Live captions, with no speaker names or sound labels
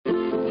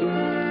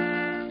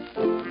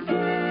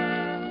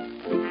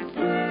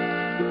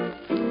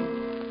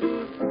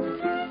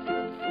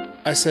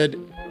I said,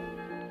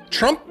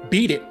 Trump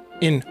beat it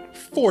in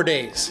 4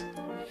 days.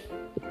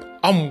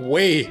 I'm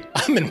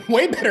in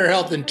way better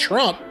health than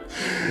Trump.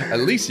 At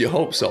least you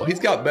hope so. He's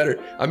got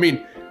better. I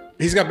mean,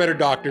 he's got better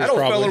doctors. That old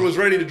probably. fella was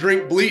ready to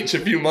drink bleach a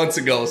few months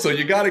ago, so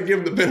you got to give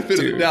him the benefit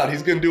of the doubt.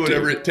 He's going to do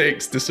whatever it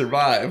takes to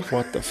survive.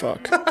 What the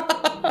fuck?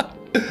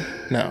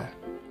 No.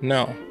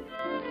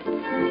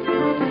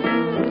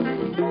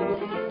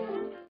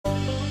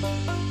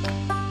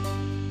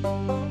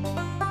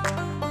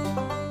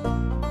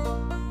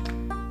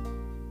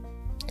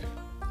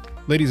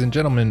 Ladies and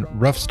gentlemen,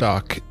 Rough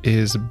Stock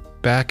is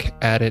back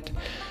at it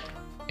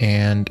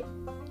and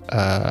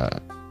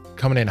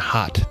coming in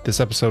hot. This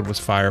episode was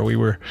fire. We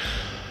were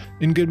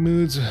in good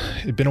moods.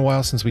 It'd been a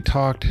while since we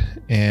talked,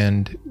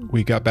 and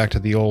we got back to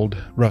the old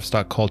Rough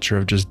Stock culture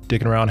of just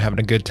digging around, having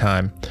a good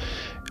time.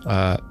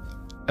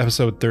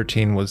 Episode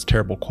 13 was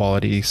terrible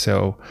quality,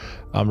 so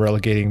I'm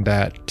relegating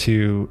that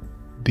to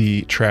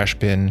the trash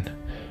bin,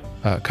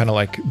 kind of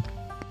like,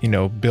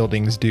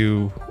 buildings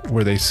do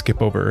where they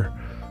skip over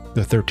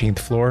the 13th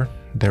floor.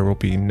 There will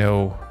be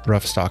no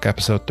Rough Stock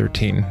episode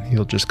 13.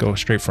 You'll just go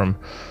straight from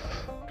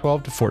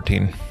 12 to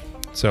 14.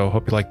 So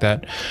hope you like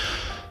that.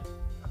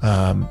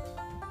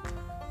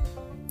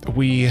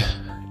 We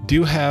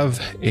do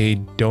have a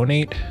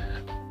donate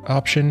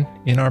option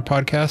in our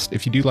podcast.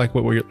 If you do like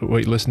what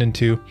you're listening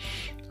to,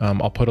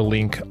 I'll put a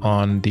link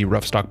on the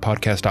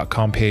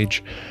roughstockpodcast.com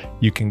page.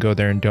 You can go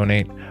there and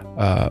donate.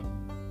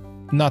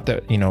 Not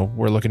that,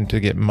 we're looking to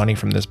get money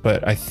from this,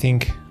 but I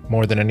think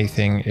more than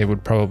anything, it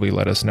would probably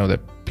let us know that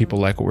people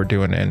like what we're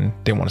doing and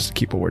they want us to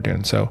keep what we're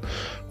doing. So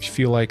if you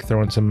feel like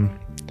throwing some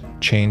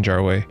change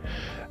our way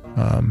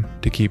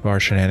to keep our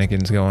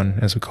shenanigans going,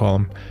 as we call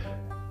them,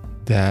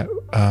 that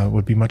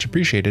would be much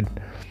appreciated.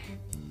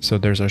 So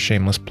there's our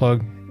shameless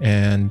plug.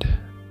 And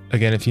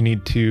again, if you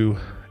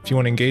want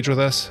to engage with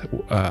us,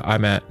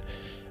 I'm at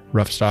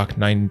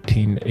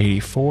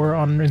roughstock1984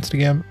 on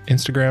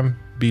Instagram.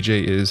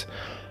 BJ is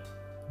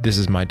This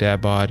Is My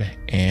Dad Bod,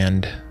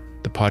 and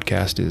the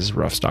podcast is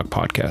Rough Stock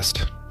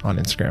Podcast on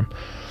Instagram.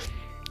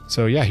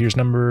 So yeah, here's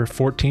number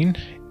 14,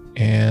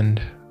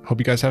 and hope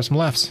you guys have some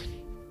laughs.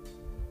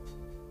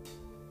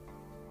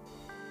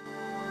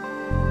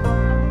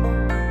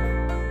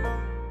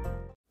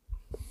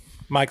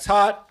 Mike's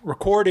hot,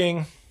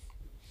 recording.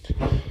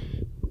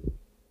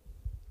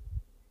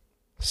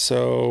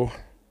 So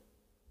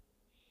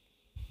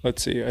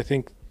let's see, I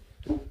think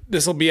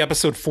this will be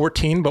episode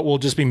 14, but we'll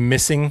just be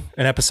missing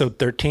an episode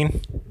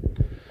 13.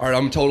 All right,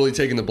 I'm totally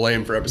taking the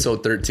blame for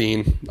episode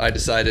 13. I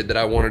decided that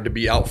I wanted to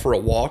be out for a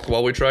walk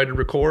while we tried to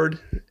record,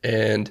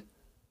 and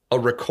a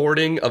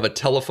recording of a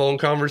telephone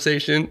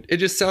conversation, it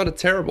just sounded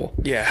terrible.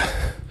 Yeah.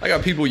 I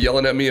got people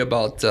yelling at me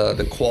about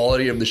the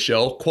quality of the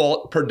show,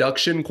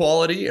 production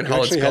quality, and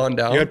how it's gone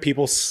down. You had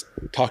people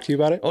talk to you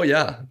about it? Oh,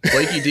 yeah.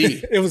 Blakey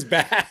D. It was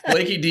bad.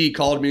 Blakey D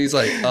called me. He's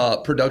like,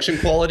 production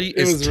quality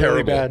is terrible.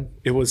 Really bad.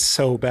 It was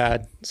so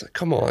bad. It's like,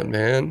 come on,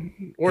 man.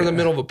 We're in the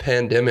middle of a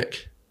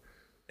pandemic.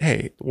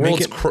 Hey,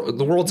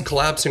 the world's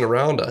collapsing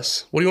around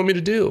us. What do you want me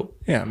to do?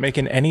 Yeah,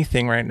 making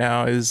anything right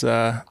now is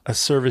a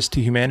service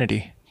to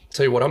humanity.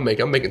 Tell you what I'm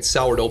making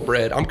sourdough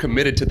bread. I'm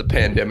committed to the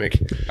pandemic.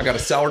 I got a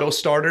sourdough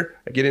starter.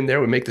 I get in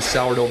there, we make the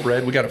sourdough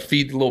bread. We got to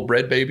feed the little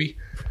bread baby.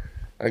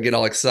 I get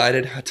all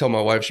excited. I tell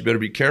my wife she better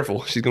be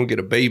careful. She's going to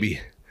get a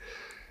baby.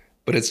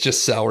 But it's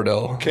just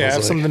sourdough. Okay, I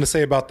have something to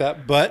say about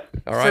that. But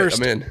all right,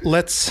 first, I'm in.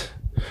 Let's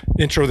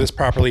intro this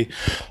properly.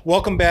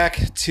 Welcome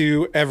back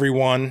to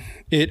everyone.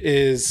 It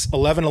is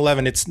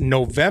 11/11. It's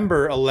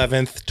November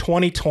 11th,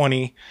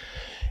 2020.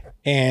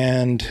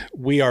 And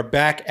we are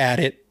back at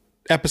it.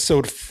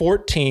 Episode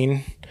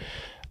 14,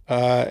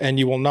 and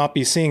you will not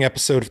be seeing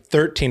episode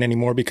 13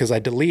 anymore because I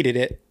deleted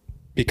it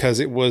because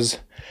it was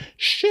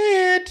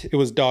shit. It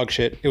was dog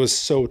shit. It was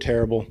so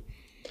terrible.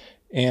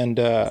 And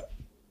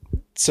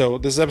so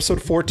this is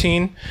episode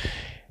 14,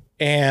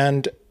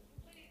 and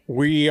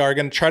we are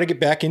going to try to get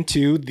back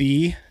into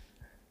the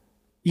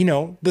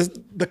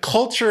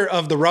culture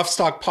of the Rough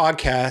Stock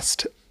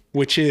Podcast,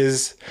 which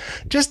is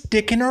just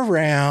dicking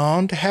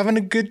around, having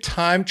a good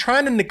time,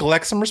 trying to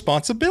neglect some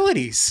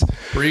responsibilities.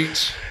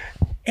 Preach.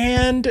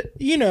 And,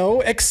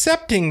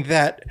 accepting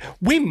that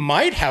we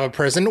might have a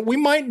president, we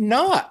might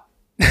not.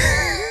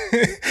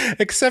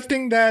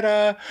 Accepting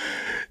that,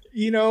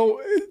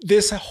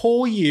 this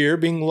whole year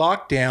being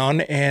locked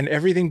down and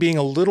everything being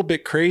a little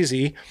bit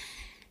crazy,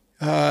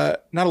 not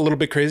a little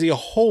bit crazy, a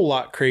whole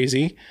lot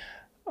crazy,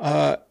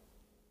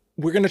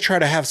 we're going to try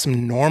to have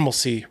some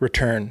normalcy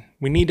return.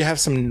 We need to have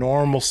some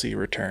normalcy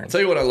return. I'll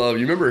tell you what I love.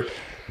 You remember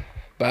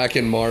back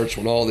in March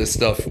when all this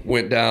stuff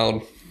went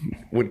down,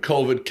 when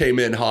COVID came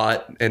in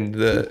hot, and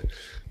the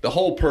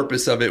whole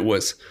purpose of it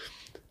was,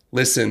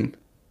 listen,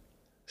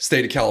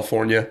 state of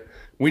California,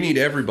 we need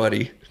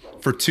everybody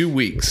for 2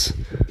 weeks.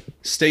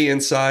 Stay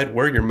inside,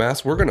 wear your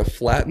mask. We're going to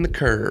flatten the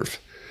curve.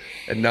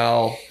 And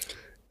now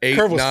 8,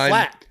 curve was 9,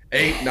 flat.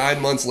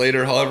 8-9 months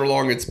later, however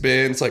long it's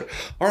been, it's like,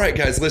 all right,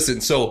 guys,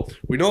 listen. So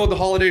we know the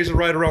holidays are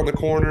right around the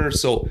corner.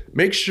 So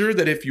make sure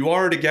that if you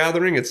are at a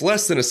gathering, it's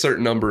less than a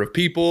certain number of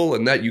people,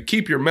 and that you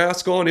keep your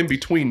mask on in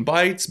between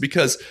bites,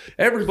 because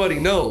everybody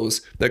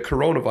knows that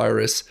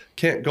coronavirus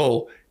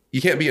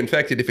you can't be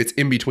infected if it's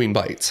in between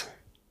bites.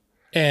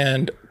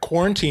 And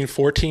quarantine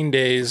 14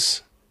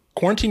 days,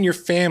 quarantine your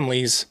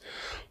families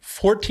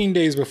 14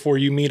 days before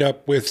you meet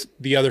up with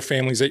the other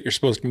families that you're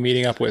supposed to be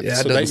meeting up with. Yeah,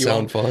 that doesn't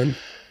sound fun.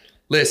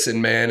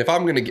 Listen, man, if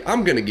I'm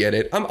gonna get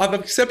it. I've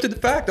accepted the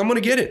fact I'm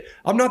gonna get it.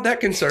 I'm not that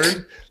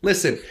concerned.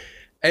 Listen,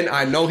 and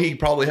I know he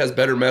probably has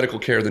better medical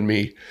care than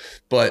me,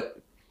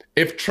 but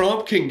if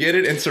Trump can get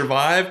it and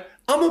survive,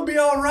 I'm gonna be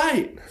all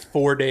right.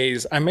 4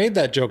 days. I made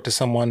that joke to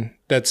someone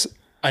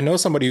I know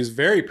somebody who's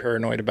very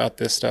paranoid about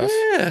this stuff.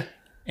 Yeah.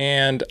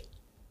 And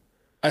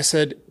I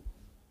said,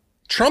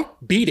 Trump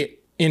beat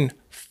it in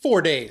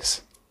 4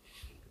 days.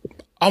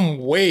 I'm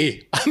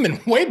in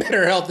way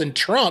better health than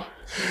Trump.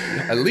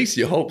 At least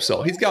you hope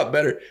so. He's got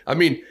better. I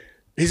mean,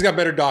 he's got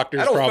better doctors.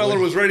 That old probably. fella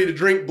was ready to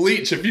drink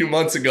bleach a few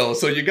months ago,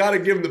 so you got to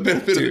give him the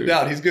benefit of the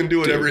doubt. He's going to do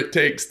whatever it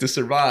takes to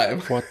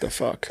survive. What the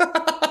fuck?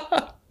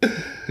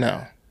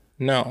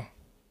 No.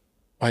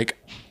 Like,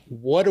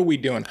 what are we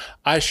doing?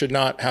 I should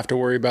not have to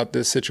worry about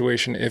this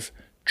situation if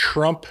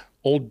Trump,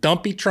 old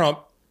dumpy Trump,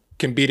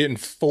 can beat it in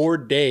 4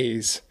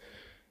 days.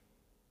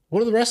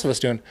 What are the rest of us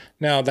doing?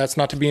 Now, that's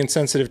not to be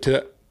insensitive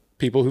to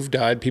people who've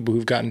died, people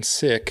who've gotten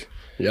sick.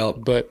 Yep.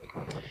 But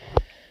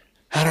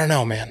I don't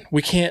know, man.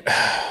 We can't.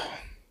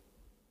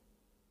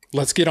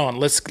 Let's get on.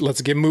 Let's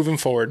get moving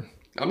forward.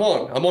 I'm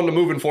on the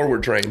moving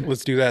forward train.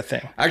 Let's do that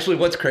thing. Actually,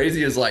 what's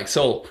crazy is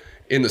so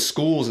in the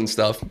schools and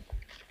stuff,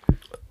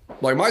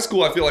 like my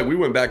school, I feel like we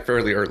went back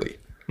fairly early.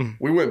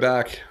 We went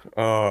back,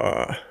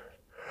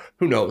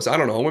 who knows? I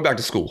don't know. I went back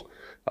to school.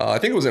 I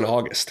think it was in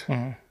August.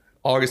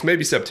 August,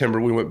 maybe September,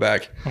 we went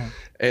back.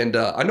 And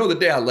I know the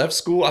day I left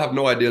school, I have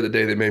no idea the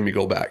day they made me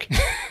go back.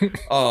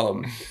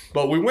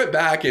 But we went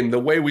back, and the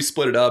way we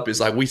split it up is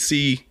like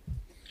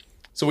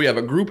so we have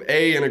a group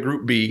A and a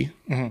group B.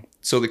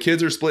 So the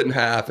kids are split in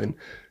half, and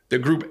the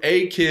group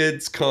A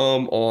kids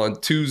come on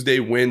Tuesday,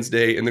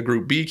 Wednesday, and the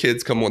group B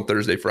kids come on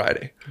Thursday,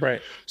 Friday.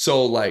 Right.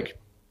 So like,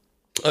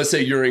 let's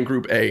say you're in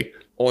group A.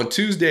 On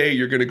Tuesday,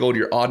 you're going to go to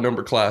your odd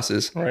number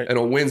classes. Right. And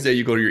on Wednesday,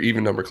 you go to your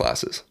even number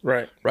classes.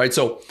 Right. Right.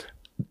 So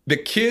the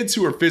kids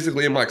who are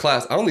physically in my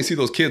class, I only see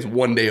those kids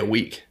 1 day a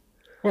week.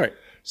 Right.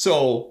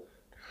 So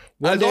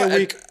 1 day a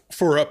week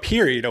for a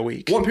period a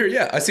week. One period,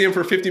 yeah. I see him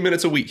for 50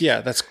 minutes a week.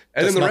 Yeah,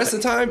 and then the rest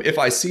of the time, if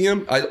I see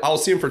him, I'll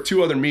see him for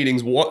 2 other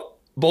meetings,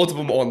 both of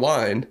them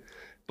online,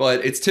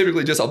 but it's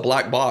typically just a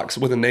black box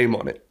with a name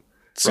on it.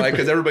 Super. Right?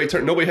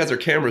 Because nobody has their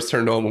cameras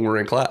turned on when we're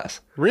in class.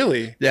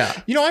 Really? Yeah.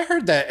 You know, I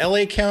heard that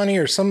LA County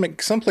or some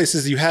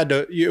places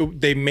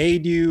they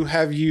made you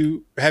have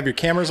your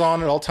cameras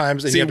on at all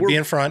times and you have to be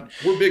in front.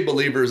 We're big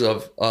believers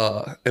of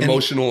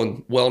emotional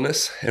and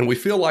wellness, and we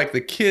feel like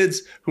the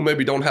kids who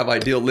maybe don't have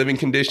ideal living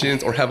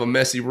conditions or have a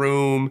messy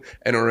room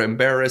and are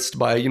embarrassed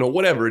by,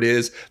 whatever it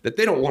is, that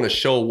they don't want to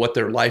show what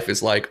their life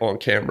is like on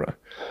camera.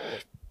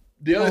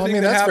 The other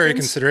thing that's very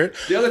considerate.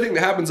 The other thing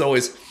that happens though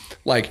is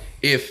like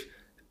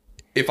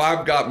if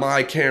I've got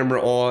my camera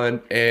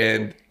on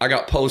and I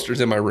got posters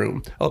in my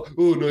room, oh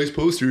nice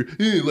poster,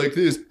 like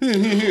this,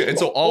 and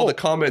so all the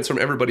comments from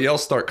everybody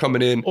else start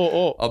coming in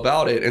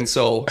about it, and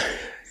so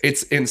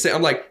it's insane.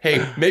 I'm like,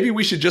 hey, maybe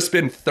we should just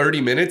spend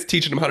 30 minutes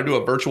teaching them how to do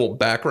a virtual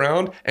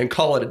background and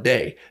call it a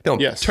day. No,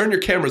 turn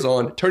your cameras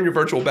on, turn your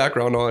virtual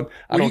background on.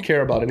 I don't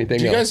care about anything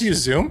else. Do you guys use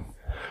Zoom?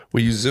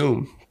 We use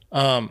Zoom.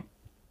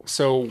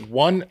 So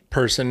one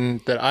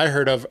person that I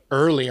heard of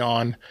early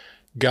on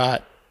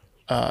got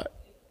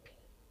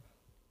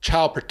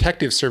Child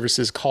Protective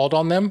Services called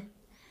on them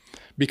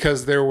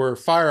because there were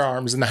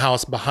firearms in the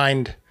house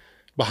behind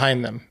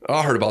them. Oh,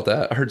 I heard about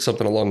that. I heard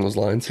something along those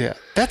lines. Yeah.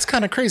 That's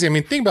kind of crazy. I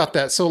mean, think about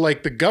that. So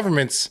like the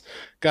government's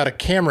got a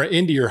camera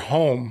into your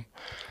home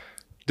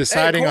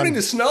deciding according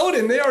to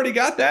Snowden, they already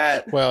got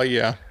that. Well,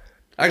 yeah.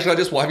 Actually,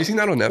 have you seen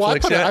that on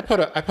Netflix yet?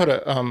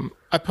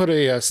 I put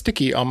a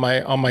sticky on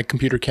my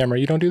computer camera.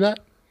 You don't do that?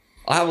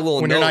 I have a little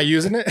when note. You're not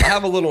using it? I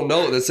have a little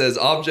note that says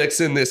objects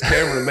in this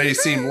camera may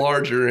seem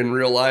larger in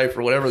real life,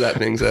 or whatever that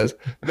thing says.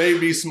 May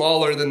be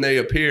smaller than they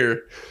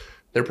appear.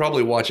 They're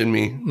probably watching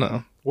me.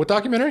 No. What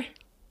documentary?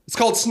 It's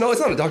called Snow. It's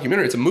not a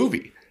documentary. It's a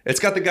movie. It's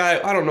got the guy.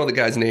 I don't know the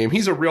guy's name.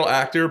 He's a real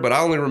actor, but I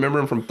only remember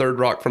him from Third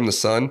Rock from the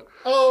Sun.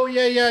 Oh,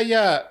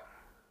 yeah.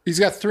 He's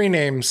got 3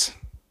 names.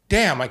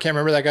 Damn, I can't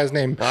remember that guy's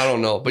name. I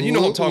don't know, but you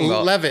know what I'm talking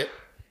about. Levitt.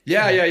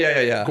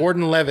 Yeah.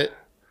 Gordon Levitt.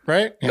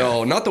 Right? Yeah.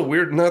 No, not the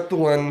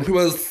one who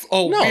was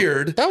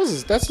weird.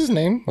 That's his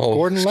name. Oh,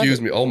 Gordon excuse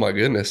Levitt. me. Oh my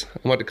goodness.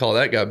 I'm about to call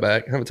that guy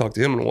back. I haven't talked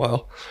to him in a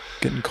while.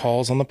 Getting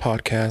calls on the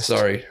podcast.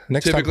 Sorry.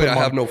 Typically I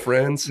have no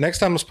friends. Next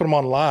time let's put him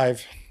on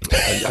live.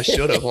 I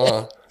should have,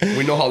 huh?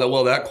 We know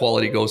how that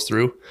quality goes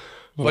through.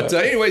 But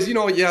anyways,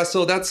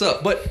 so that's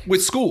but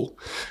with school.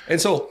 And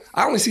so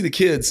I only see the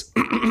kids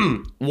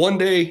 1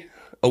 day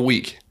a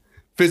week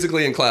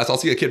physically in class. I'll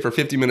see a kid for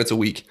 50 minutes a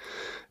week.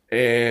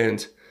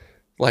 And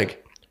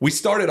like we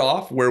started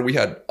off where we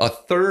had a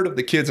third of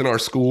the kids in our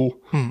school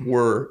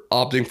were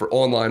opting for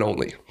online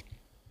only.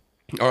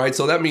 All right,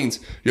 so that means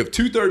you have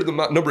 2/3 of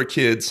the number of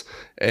kids,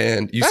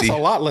 and you That's see a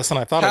lot less than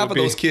I thought it half would of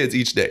be. those kids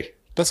each day.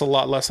 That's a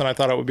lot less than I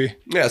thought it would be.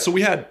 Yeah, so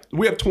we have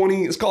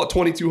 20. Let's call it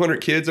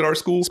 2,200 kids at our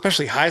school.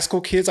 Especially high school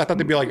kids. I thought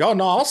they'd be like, oh,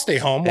 no, I'll stay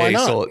home. Why Hey,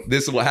 not? so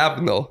this is what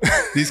happened though.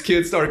 These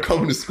kids started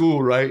coming to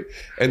school, right?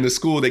 And the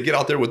school, they get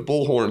out there with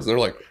bullhorns and they're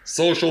like,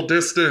 social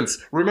distance,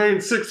 remain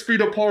 6 feet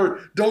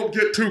apart, don't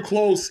get too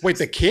close. Wait,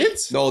 the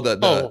kids? No, the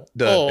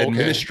Okay.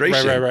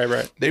 administration.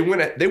 Right. They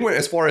went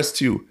as far as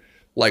to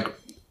like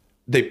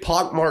they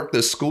pockmarked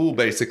the school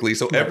basically.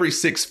 So every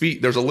 6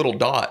 feet there's a little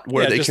dot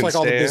where they just can like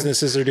stand. all the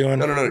businesses are doing.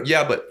 No.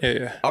 Yeah, but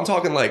Yeah. I'm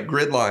talking like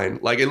grid line.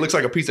 Like it looks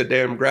like a piece of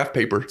damn graph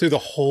paper. Through the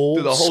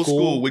whole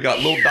School, we got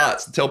little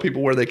dots to tell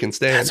people where they can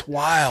stand. That's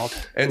wild.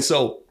 And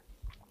so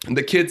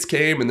the kids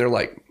came and they're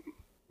like,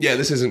 yeah,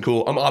 this isn't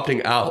cool. I'm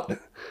opting out.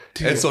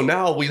 Dude. And so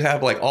now we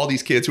have like all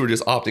these kids who are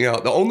just opting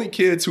out. The only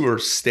kids who are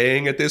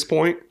staying at this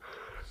point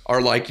are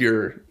like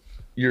your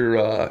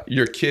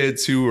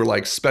kids who are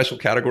like special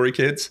category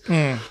kids.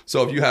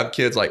 So if you have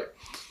kids like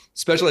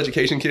special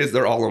education kids,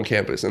 they're all on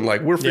campus. And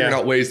like we're figuring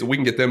out ways that we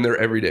can get them there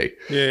every day.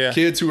 Yeah.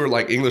 Kids who are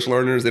like English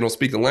learners, they don't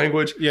speak the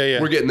language.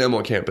 Yeah. We're getting them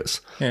on campus.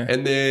 Yeah.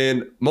 And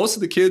then most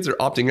of the kids are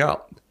opting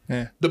out.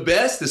 Yeah. The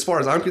best, as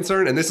far as I'm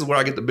concerned, and this is where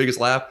I get the biggest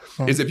laugh,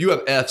 is if you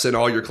have F's in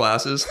all your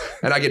classes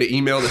and I get an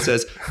email that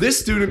says, this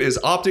student is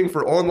opting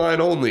for online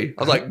only.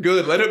 I was like,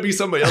 good, let it be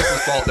somebody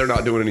else's fault they're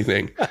not doing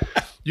anything.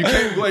 You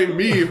can't blame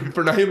me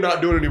for him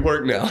not doing any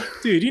work now.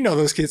 Dude, you know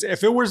those kids.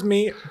 If it was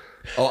me.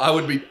 Oh, I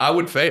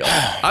would fail.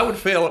 I would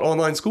fail at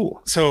online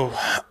school. So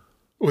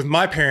with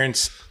my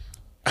parents,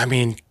 I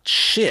mean,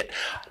 shit.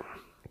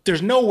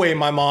 There's no way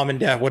my mom and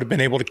dad would have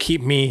been able to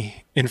keep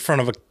me in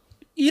front of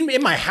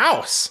in my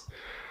house.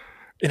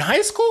 In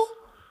high school?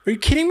 Are you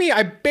kidding me?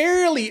 I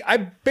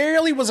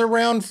barely was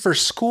around for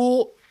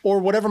school or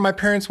whatever my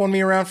parents wanted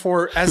me around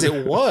for as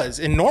it was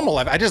in normal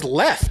life. I just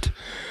left.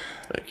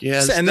 Like,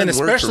 yeah, And then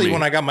especially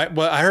when I got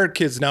I heard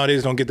kids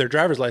nowadays don't get their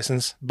driver's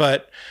license,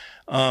 but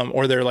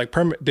or they're like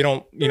they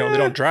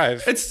don't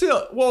drive. It's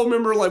still, well,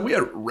 remember, like we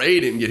had Ray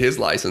didn't get his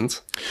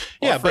license.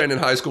 Yeah, Our friend in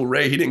high school,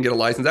 Ray, he didn't get a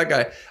license. That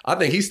guy, I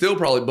think he still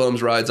probably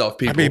bums rides off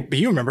people. I mean, but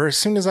you remember as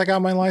soon as I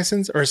got my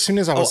license, or as soon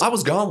as I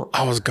was gone.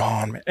 I was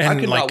gone, man. I And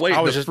could like, not wait.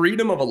 I was The just,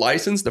 freedom of a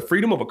license, the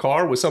freedom of a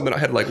car was something I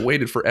had like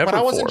waited forever but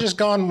I wasn't for. just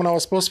gone when I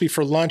was supposed to be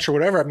for lunch or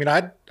whatever. I mean,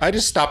 I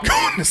just stopped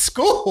going to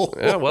school.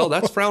 Yeah, well,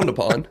 that's frowned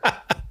upon.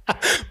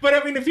 But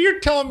I mean, if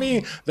you're telling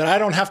me that I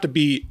don't have to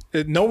be,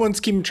 no one's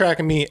keeping track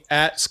of me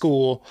at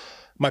school,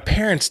 my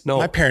parents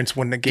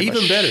wouldn't have given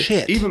Even better.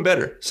 shit. Even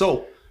better.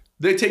 So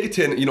they take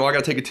attendance. You know, I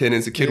got to take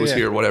attendance. The kid was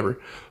here or whatever.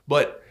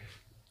 But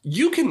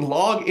you can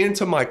log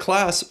into my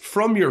class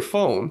from your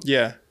phone,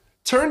 Yeah.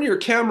 turn your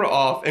camera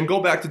off, and go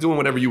back to doing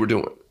whatever you were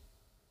doing.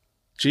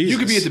 Jesus. You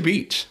could be at the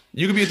beach.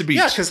 You could be at the beach.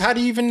 Yeah, because how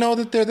do you even know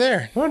that they're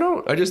there? I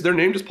don't. Their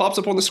name just pops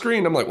up on the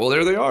screen. I'm like, well,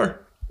 there they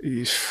are.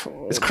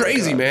 It's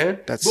crazy, man.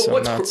 That's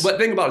but so nuts. But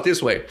think about it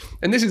this way,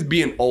 and this is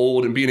being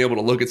old and being able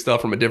to look at stuff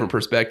from a different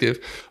perspective.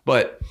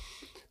 But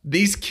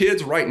these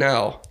kids right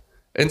now,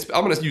 and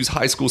I'm going to use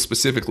high school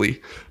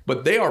specifically,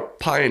 but they are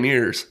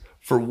pioneers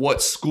for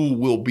what school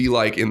will be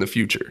like in the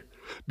future.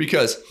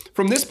 Because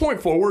from this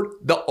point forward,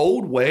 the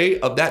old way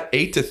of that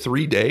 8 to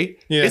 3 day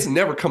is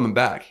never coming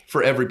back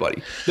for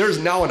everybody. There's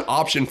now an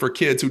option for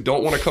kids who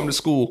don't want to come to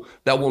school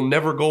that will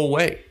never go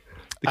away.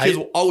 The kids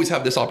will always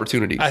have this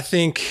opportunity. I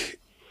think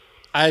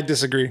I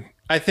disagree.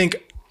 I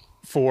think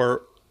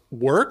for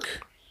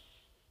work,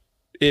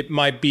 it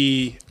might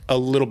be a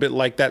little bit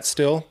like that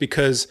still,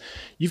 because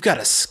you've got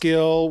a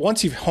skill.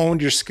 Once you've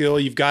honed your skill,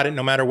 you've got it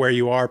no matter where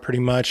you are pretty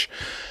much.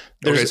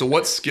 Okay, so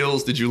what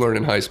skills did you learn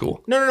in high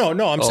school? No.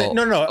 I'm saying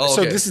no. Oh,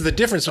 So okay. this is the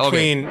difference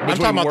between I'm Between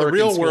talking about the work and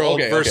real school.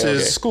 world Okay,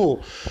 versus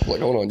school.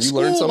 Like, hold on, you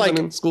learned something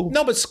in school?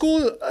 No, but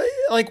school,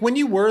 like when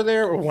you were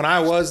there or when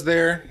I was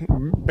there,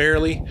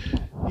 barely,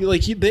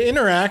 the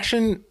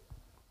interaction.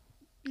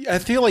 I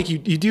feel like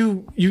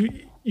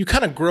you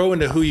kind of grow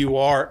into who you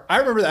are. I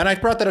remember that, and I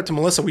brought that up to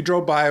Melissa. We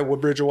drove by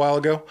Woodbridge a while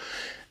ago,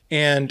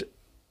 and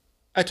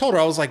I told her,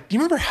 I was like, "Do you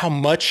remember how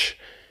much?"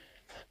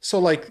 So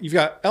like you've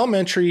got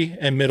elementary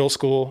and middle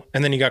school,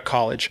 and then you got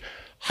college.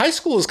 High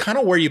school is kind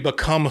of where you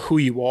become who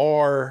you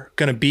are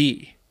gonna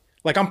be.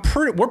 Like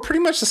we're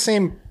pretty much the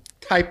same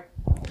type.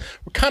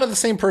 We're kind of the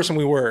same person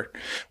we were.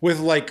 With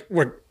like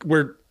we're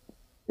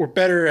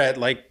better at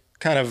like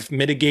kind of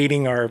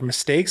mitigating our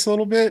mistakes a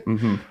little bit.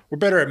 Mm-hmm. We're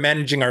better at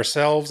managing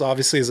ourselves,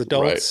 obviously as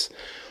adults. Right.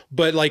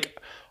 But like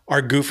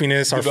our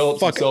goofiness, our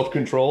fucking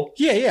self-control.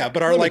 Yeah.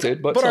 But our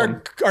limited, but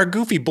our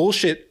goofy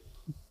bullshit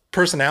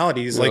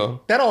personalities, like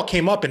that all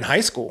came up in high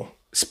school,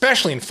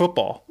 especially in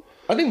football.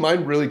 I think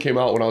mine really came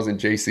out when I was in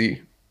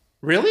JC.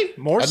 Really?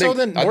 More so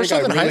than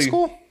high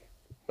school?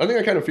 I think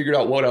I kind of figured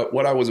out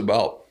what I was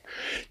about.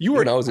 You were.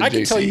 When I was in I JC.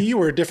 can tell you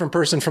were a different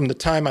person from the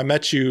time I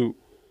met you,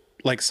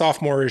 like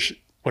sophomore-ish,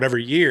 whatever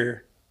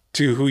year,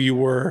 to who you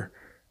were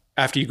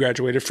after you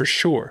graduated, for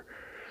sure.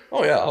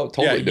 Oh yeah,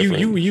 totally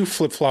different. You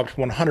flip-flopped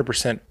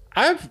 100%.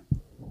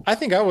 I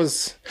think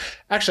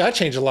I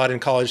changed a lot in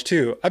college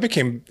too. I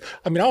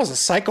was a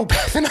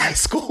psychopath in high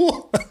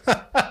school.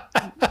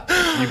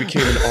 You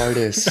became an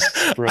artist,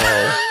 bro.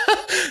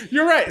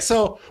 You're right.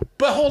 So,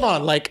 but hold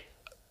on, like,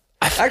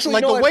 actually,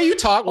 like the way you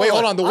talk. Wait,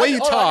 hold on. The way you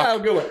talk.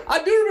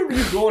 I do remember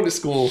you going to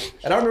school,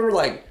 and I remember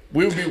like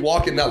we would be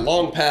walking that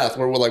long path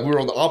where we were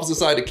on the opposite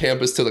side of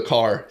campus to the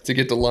car to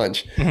get to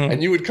lunch,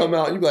 and you would come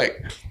out and you'd be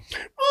like,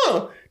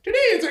 "Oh, today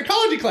in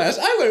psychology class,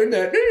 I learned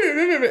that,"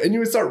 and you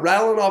would start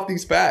rattling off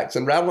these facts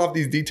and rattling off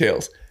these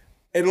details.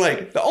 And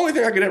like the only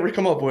thing I could ever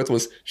come up with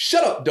was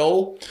 "Shut up,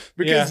 Dole,"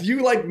 because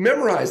you like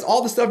memorized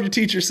all the stuff your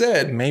teacher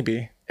said.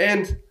 Maybe.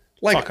 And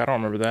like, fuck, I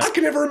don't remember that. I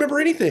can never remember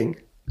anything.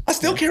 I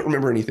still can't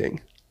remember anything.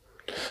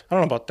 I don't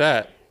know about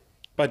that,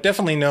 but I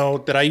definitely know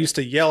that I used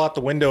to yell out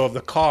the window of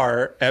the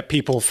car at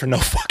people for no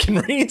fucking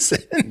reason.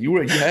 You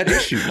had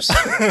issues.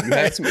 You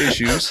had some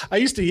issues. I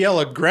used to yell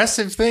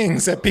aggressive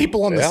things at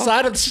people on the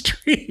side of the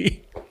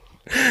street.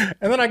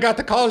 And then I got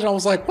to college and I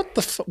was like,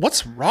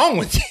 what's wrong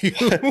with you?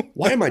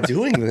 Why am I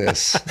doing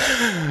this?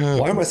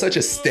 Why am I such a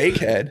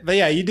steakhead? But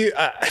yeah, you do.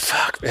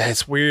 Fuck, man,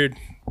 it's weird.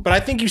 But I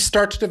think you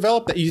start to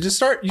develop that. You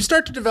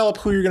start to develop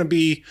who you're going to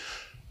be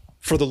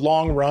for the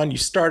long run. You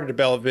start to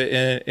develop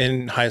it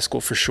in high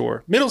school for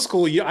sure. Middle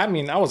school, I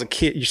was a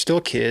kid. You're still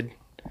a kid.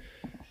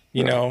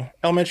 You know,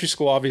 elementary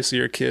school, obviously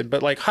you're a kid.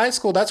 But like high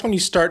school, that's when you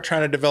start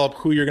trying to develop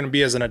who you're going to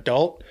be as an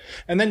adult.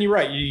 And then you're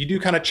right. You do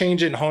kind of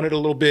change it and hone it a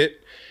little bit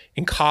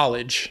in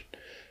college.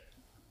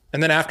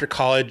 And then after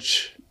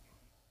college,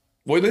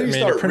 well, then you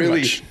start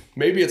really,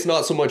 maybe it's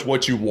not so much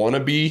what you want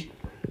to be,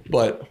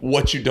 but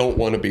what you don't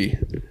want to be.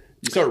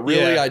 You start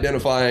really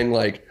identifying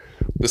like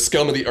the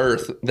scum of the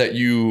earth that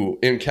you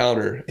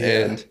encounter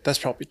and that's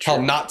probably true.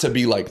 How not to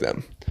be like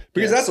them.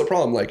 Because that's the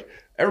problem. Like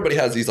everybody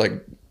has these like,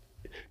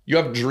 you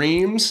have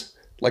dreams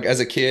like as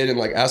a kid and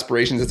like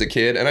aspirations as a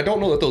kid. And I don't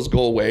know that those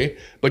go away,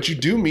 but you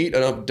do meet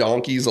enough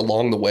donkeys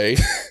along the way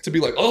to be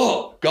like,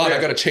 oh God, I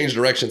got to change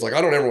directions. Like,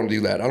 I don't ever want to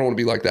do that. I don't want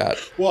to be like that.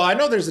 Well, I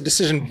know there's a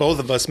decision both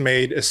of us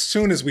made as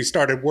soon as we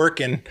started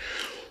working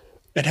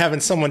and having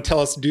someone tell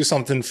us to do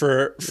something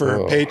for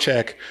a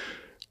paycheck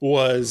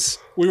was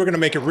we were going to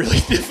make it really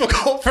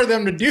difficult for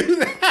them to do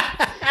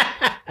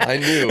that. I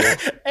knew.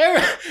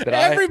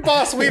 Every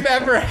boss we've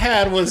ever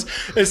had was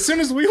as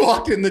soon as we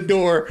walked in the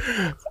door,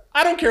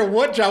 I don't care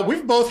what job,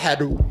 we've both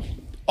had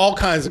all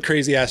kinds of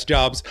crazy ass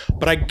jobs,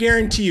 but I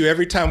guarantee you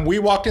every time we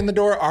walked in the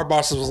door, our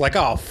bosses was like,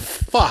 oh,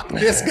 fuck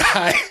this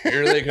guy.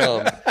 Here they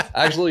come.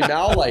 Actually,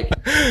 now, like,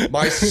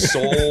 my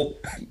sole,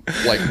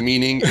 like,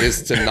 meaning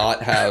is to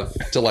not have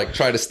to, like,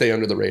 try to stay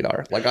under the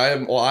radar. Like,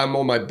 I'm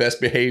on my best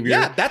behavior.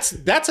 Yeah, that's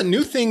a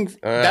new thing.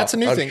 That's a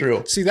new thing.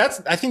 True. See,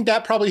 I think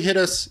that probably hit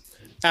us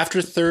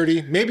after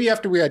 30, maybe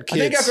after we had kids.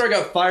 I think after I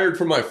got fired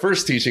from my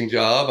first teaching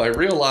job, I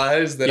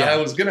realized that I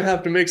was going to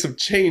have to make some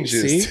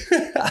changes. See?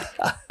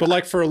 But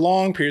like for a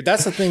long period,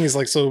 that's the thing is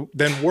like, so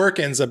then work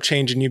ends up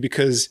changing you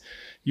because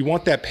you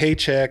want that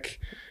paycheck,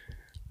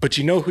 but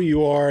you know who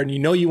you are and you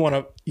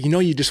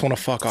just want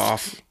to fuck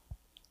off.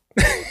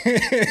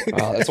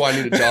 That's why I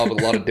need a job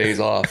with a lot of days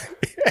off.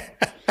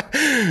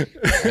 I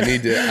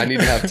need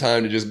to have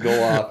time to just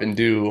go off and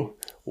do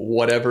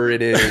whatever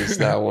it is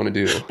that I want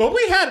to do. But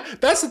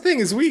that's the thing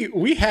is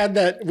we had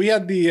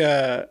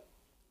the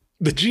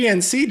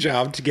GNC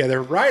job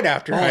together right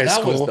after high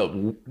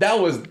school.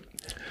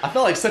 I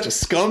felt like such a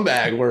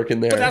scumbag working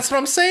there. But that's what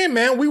I'm saying,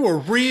 man. We were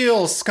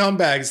real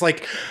scumbags.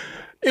 Like,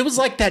 it was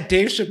like that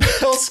Dave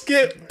Chappelle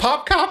skit,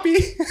 Pop Copy.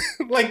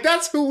 Like,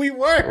 that's who we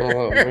were.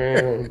 Oh,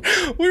 man.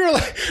 We were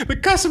like, the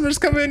customers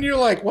come in, you're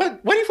like,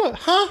 what do you want?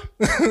 Huh?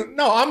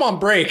 No, I'm on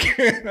break.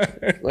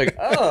 Like,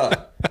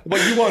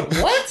 what you want?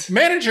 What?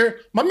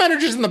 My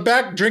manager's in the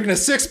back drinking a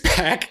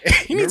 6-pack.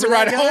 He needs a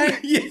ride home.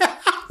 Yeah.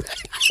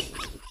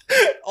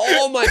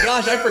 Oh my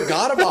gosh, I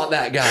forgot about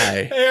that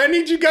guy. Hey, I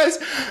need you guys.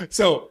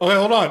 So, okay,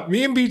 hold on.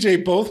 Me and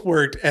BJ both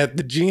worked at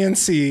the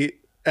GNC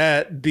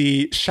at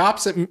the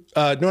shops at,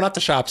 no, not the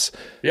shops.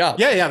 Yeah,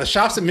 the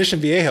shops at Mission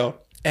Viejo.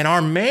 And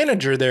our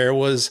manager there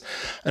was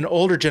an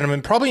older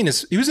gentleman, probably he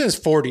was in his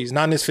 40s,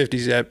 not in his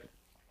 50s yet.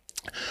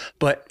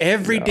 But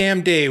every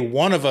damn day,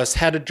 one of us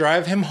had to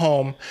drive him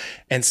home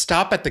and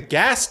stop at the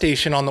gas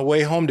station on the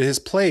way home to his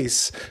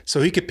place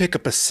so he could pick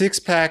up a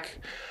 6-pack.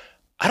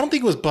 I don't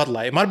think it was Bud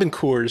Light. It might have been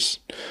Coors,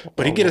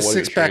 but he'd get a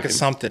 6-pack of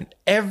something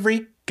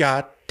every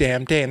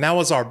goddamn day. And that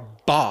was our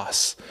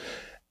boss.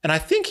 And I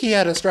think he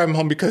had us drive him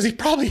home because he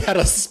probably had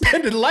a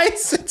suspended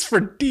license for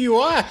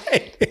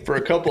DUI. For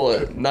a couple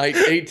of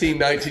 18,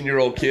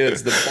 19-year-old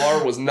kids, the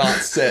bar was not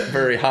set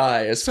very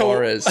high as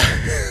far as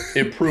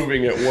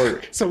improving at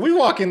work. So we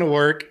walk into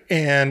work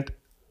and,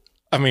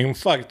 I mean,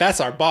 fuck, that's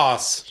our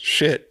boss.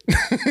 Shit.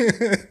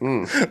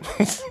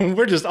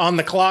 We're just on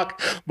the clock,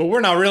 but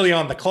we're not really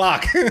on the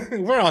clock.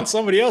 We're on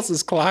somebody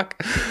else's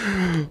clock.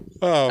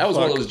 Oh, that was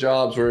one of those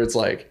jobs where it's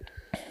like,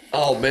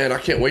 oh man, I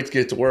can't wait to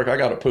get to work. I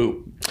got to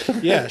poop.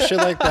 Yeah, shit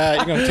like that.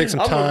 You're going to take some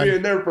time. I'm going to be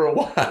in there for a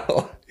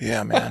while.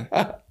 Yeah, man.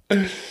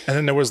 And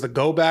then there was the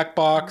go back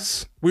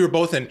box. We were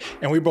both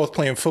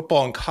playing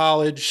football in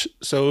college.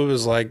 So it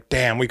was like,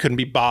 damn, we couldn't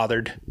be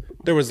bothered.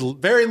 There was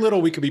very little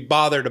we could be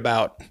bothered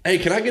about. Hey,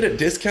 can I get a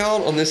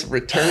discount on this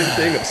return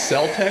thing of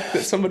Celtec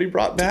that somebody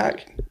brought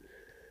back?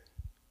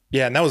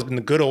 Yeah, and that was in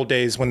the good old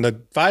days when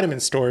the vitamin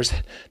stores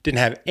didn't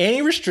have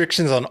any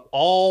restrictions on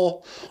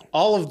all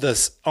of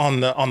this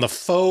on the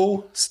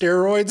faux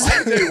steroids.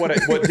 I'll tell you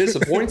what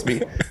disappoints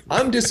me.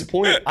 I'm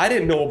disappointed. I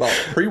didn't know about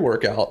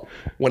pre-workout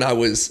when I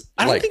was.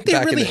 I don't think they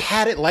really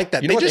had it like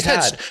that. You know they just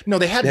had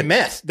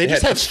meth. They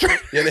just had straight.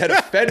 Yeah, they had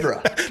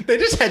ephedra. They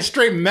just had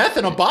straight meth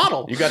in a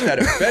bottle. You got that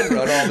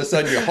ephedra, and all of a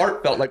sudden your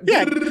heart felt like.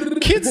 Yeah,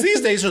 kids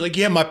these days are like,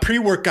 yeah, my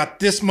pre-work got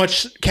this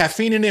much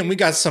caffeine in it, and we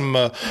got some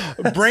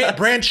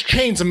branch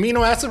chains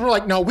amino acids. We're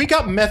like, no, we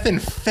got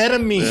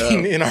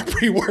methamphetamine in our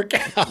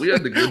pre-workout. We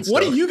had the good stuff.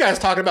 What are you guys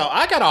talking about?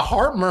 I got a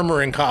heart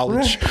murmur in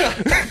college.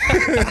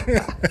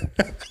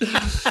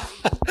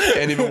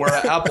 Can't even wear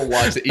an Apple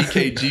Watch. The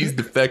EKG's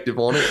defective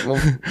on it.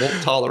 Won't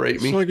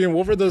tolerate me. So again,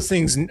 what were those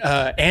things?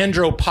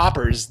 Andro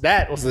poppers.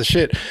 That was the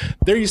shit.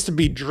 There used to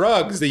be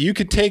drugs that you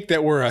could take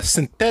that were a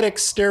synthetic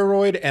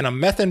steroid and a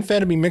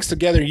methamphetamine mixed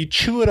together. You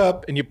chew it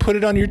up and you put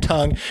it on your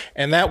tongue,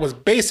 and that was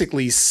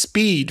basically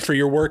speed for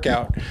your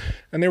workout.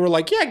 And they were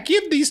like, yeah,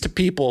 give these to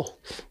people.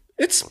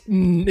 It's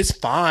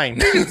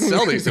fine.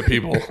 Sell these to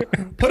people.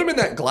 Put them in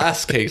that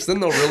glass case. Then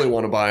they'll really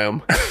want to buy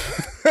them.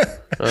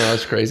 Oh,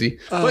 that's crazy.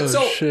 But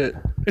so shit.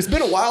 It's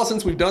been a while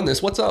since we've done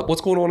this. What's up? What's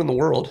going on in the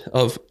world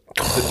of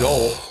the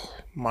Dole?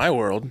 My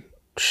world.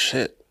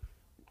 Shit.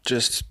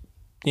 Just,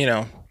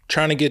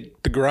 trying to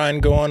get the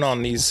grind going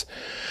on these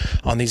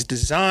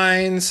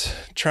designs,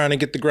 trying to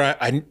get the grind.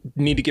 I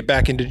need to get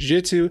back into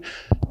jiu-jitsu.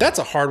 That's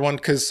a hard one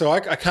because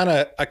I kind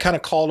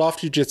of called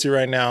off jiu-jitsu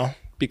right now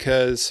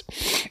because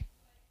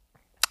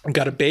I've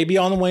got a baby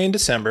on the way in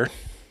December,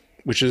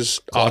 which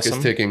is awesome. Clock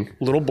is ticking.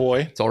 Little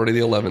boy. It's already the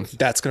 11th.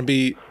 That's going to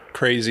be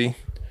crazy.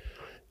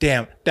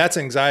 Damn, that's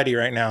anxiety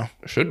right now.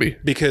 Should be.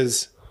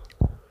 Because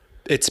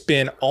it's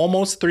been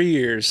almost 3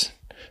 years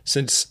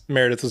since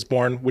Meredith was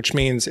born, which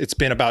means it's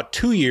been about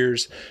 2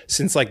 years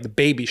since like the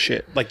baby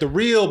shit, like the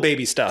real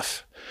baby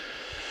stuff,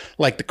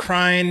 like the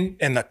crying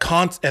and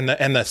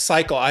the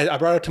cycle. I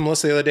brought it to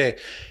Melissa the other day.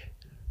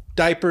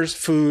 Diapers,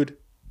 food,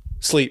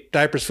 sleep,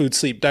 diapers, food,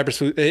 sleep, diapers,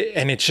 food.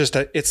 And it's just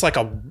it's like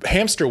a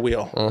hamster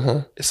wheel.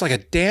 Uh-huh. It's like a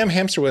damn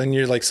hamster wheel. And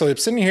you're like, so I'm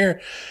sitting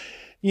here,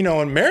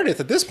 and Meredith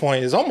at this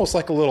point is almost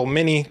like a little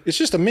it's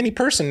just a mini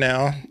person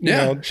now.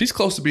 Yeah. She's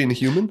close to being a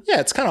human. Yeah.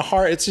 It's kind of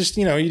hard. It's just,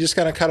 you just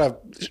got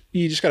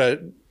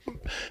to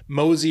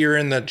mosey her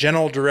in the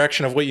general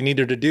direction of what you need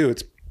her to do.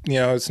 It's,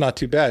 it's not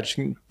too bad. She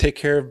can take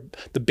care of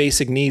the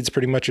basic needs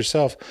pretty much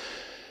herself.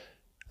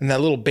 And that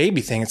little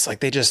baby thing, it's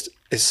like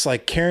it's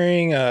like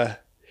carrying a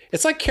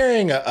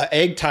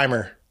egg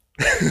timer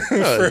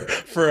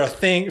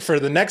for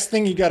the next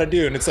thing you got to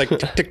do. And it's like,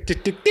 tick, tick,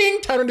 tick, tick,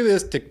 ding, time to do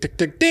this, tick, tick,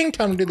 tick, ding,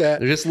 time to do that.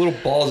 They're just little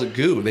balls of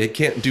goo. They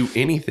can't do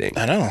anything.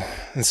 I know.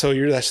 And so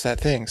that's that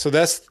thing. So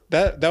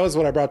that was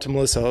what I brought to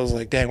Melissa. I was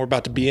like, dang, we're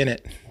about to be in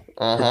it.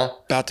 Uh-huh.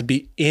 We're about to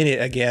be in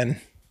it again.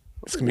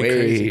 It's going to be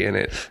crazy. In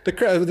it.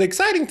 The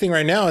exciting thing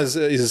right now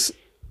is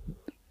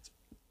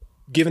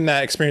giving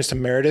that experience to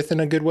Meredith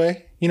in a good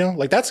way.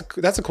 Like that's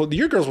a cool.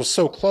 Your girls were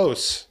so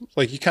close.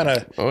 Like you kind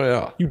of. Oh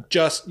yeah.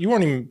 You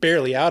weren't even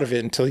barely out of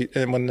it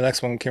and when the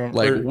next one came.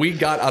 Like we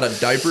got out of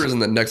diapers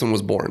and the next one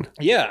was born.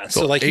 Yeah.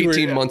 So like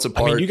 18 months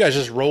apart. I mean, you guys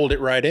just rolled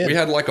it right in. We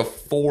had like a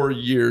 4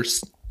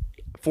 years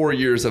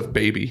of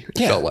baby. It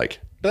felt like.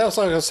 But that's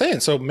what I was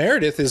saying. So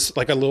Meredith is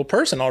like a little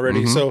person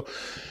already. Mm-hmm. So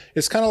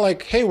it's kind of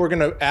like, hey, we're going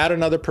to add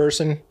another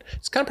person.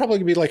 It's kind of probably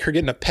going to be like her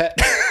getting a pet.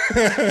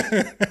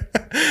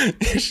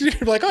 She's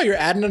like, oh, you're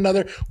adding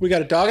another. We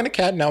got a dog and a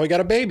cat. Now we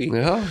got a baby.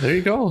 Yeah, there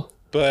you go.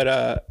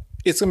 But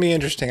it's going to be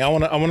interesting. I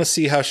want to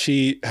see how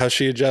she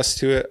adjusts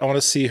to it. I want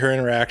to see her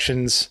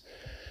interactions.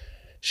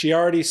 She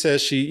already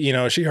says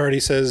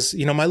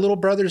my little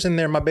brother's in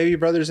there. My baby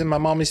brother's in my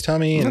mommy's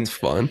tummy. And that's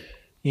fun.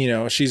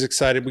 She's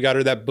excited. We got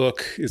her that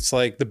book. It's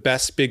like the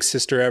best big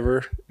sister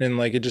ever. And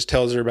like, it just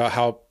tells her about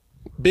how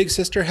big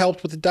sister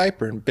helped with the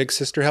diaper and big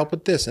sister helped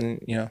with this. And,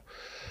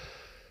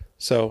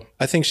 so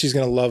I think she's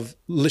going to love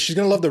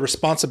the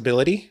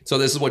responsibility. So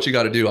this is what you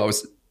got to do.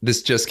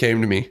 This just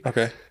came to me.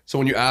 Okay. So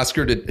when you ask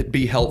her to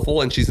be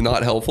helpful and she's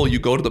not helpful, you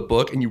go to the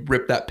book and you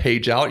rip that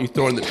page out and you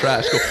throw it in the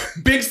trash. Go,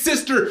 big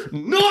sister,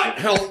 not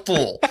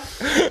helpful.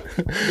 You're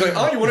like,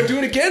 oh, you want to do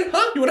it again?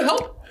 Huh? You want to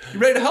help? You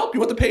ready to help? You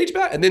want the page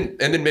back? And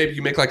then maybe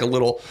you make like a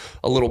little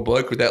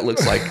book that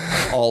looks like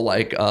all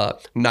like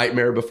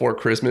Nightmare Before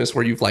Christmas,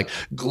 where you've like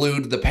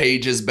glued the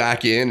pages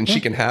back in, and she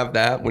can have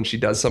that when she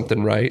does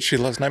something right. She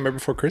loves Nightmare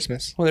Before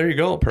Christmas. Well, there you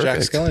go.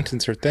 Perfect. Jack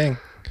Skellington's her thing.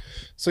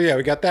 So yeah,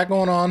 we got that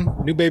going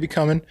on. New baby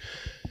coming.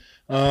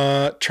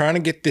 Trying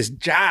to get this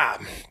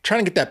job.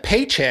 Trying to get that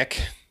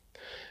paycheck.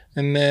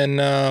 And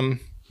then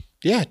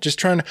just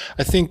trying to.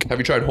 I think. Have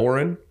you tried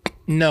whoring?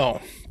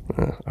 No.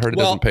 I heard it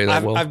doesn't pay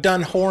that well. I've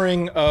done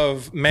whoring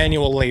of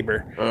manual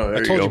labor. Oh,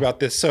 I told you about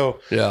this.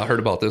 So yeah, I heard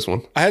about this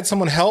one. I had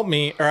someone help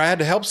me, or I had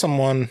to help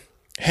someone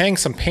hang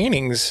some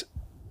paintings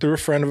through a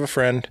friend of a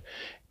friend,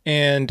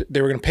 and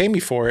they were going to pay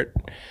me for it.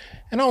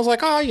 And I was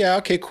like, oh yeah,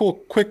 okay, cool,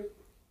 quick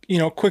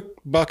quick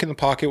buck in the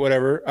pocket,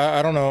 whatever.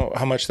 I don't know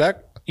how much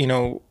that,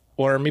 will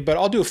earn me, but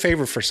I'll do a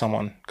favor for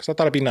someone because I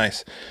thought it'd be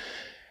nice.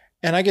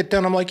 And I get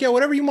done. I'm like, yeah,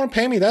 whatever you want to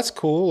pay me, that's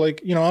cool.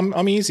 Like,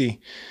 I'm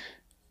easy.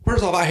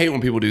 First off, I hate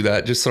when people do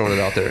that. Just throwing it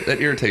out there. That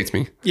irritates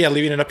me. Yeah,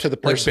 leaving it up to the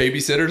Like person.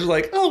 babysitters are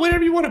like, oh,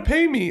 whatever you want to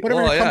pay me.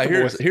 Whatever Oh, you're yeah,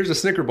 comfortable here's a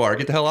Snicker bar.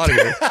 Get the hell out of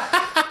here.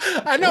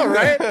 I know,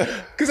 right?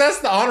 Because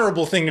that's the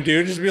honorable thing to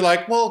do. Just be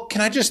like, well,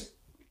 can I just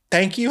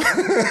thank you?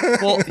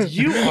 Well,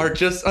 you are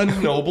just a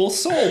noble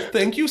soul.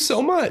 Thank you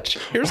so much.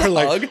 Here's a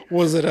hug.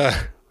 Was it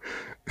a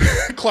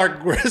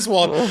Clark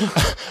Griswold?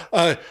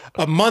 A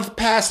month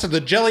past to the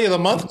Jelly of the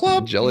Month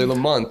Club? Jelly of the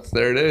month.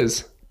 There it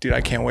is. Dude,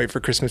 I can't wait for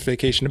Christmas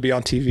Vacation to be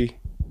on TV.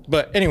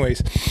 But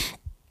anyways.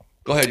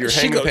 Go ahead. You're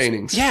hanging the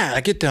paintings. Yeah,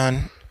 I get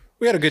done.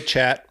 We had a good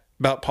chat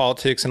about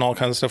politics and all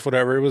kinds of stuff,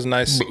 whatever. It was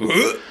nice.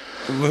 Sorry.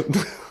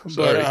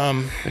 But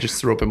I just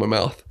threw up in my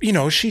mouth.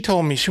 she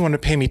told me she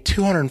wanted to pay me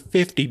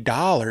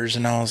 $250,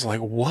 and I was like,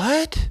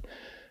 what?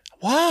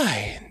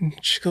 Why? And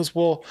she goes,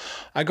 well,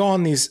 I go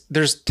on these,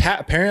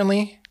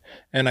 apparently,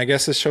 and I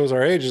guess this shows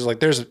our age, is like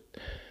there's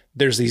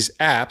these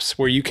apps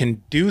where you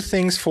can do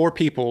things for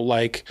people,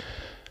 like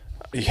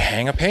you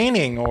hang a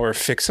painting or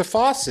fix a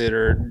faucet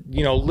or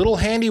little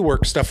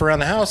handiwork stuff around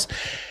the house,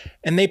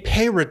 and they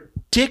pay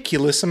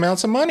ridiculous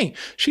amounts of money.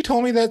 She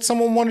told me that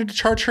someone wanted to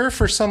charge her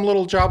for some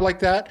little job like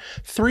that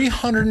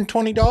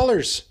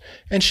 $320,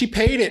 and she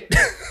paid it.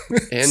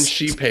 And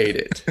she paid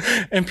it.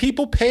 And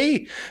people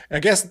pay, I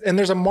guess, and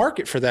there's a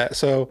market for that.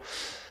 So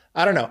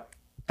I don't know.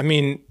 I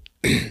mean,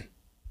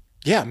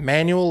 yeah,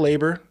 manual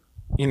labor,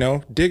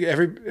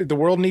 the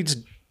world needs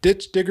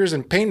ditch diggers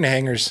and paint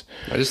hangers.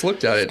 I just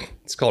looked at it.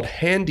 It's called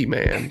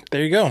Handyman.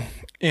 There you go.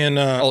 And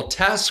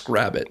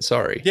TaskRabbit.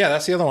 Sorry. Yeah,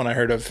 that's the other one I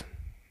heard of.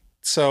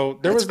 So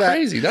was that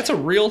crazy. That's a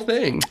real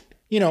thing.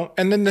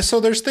 And then so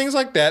there's things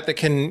like that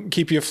can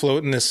keep you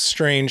afloat in this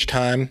strange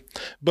time.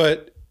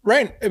 But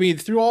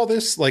through all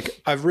this,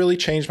 like I've really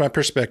changed my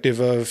perspective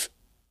of,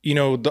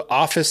 the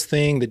office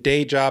thing, the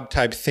day job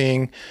type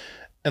thing.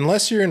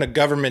 Unless you're in a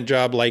government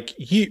job, like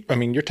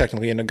you're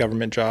technically in a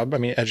government job. I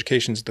mean,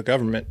 education's the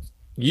government.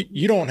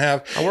 You don't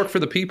have. I work for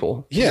the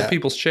people. Yeah, the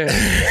people's channel.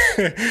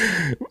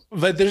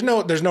 But there's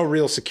no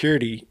real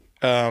security,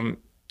 and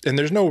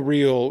there's no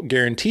real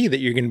guarantee that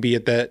you're going to be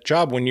at that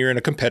job when you're in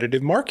a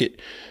competitive market.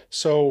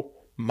 So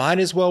might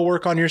as well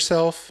work on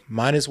yourself.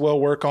 Might as well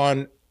work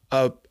on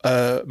a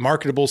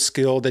marketable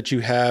skill that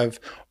you have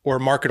or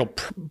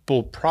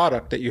marketable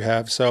product that you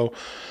have. So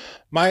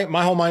my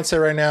whole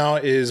mindset right now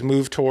is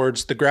move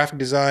towards the graphic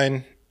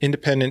design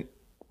independent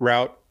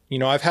route.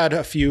 I've had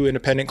a few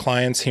independent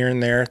clients here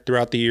and there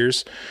throughout the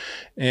years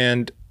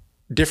and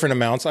different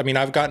amounts. I mean,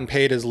 I've gotten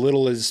paid as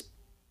little as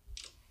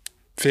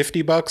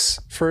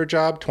 $50 for a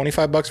job,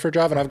 $25 for a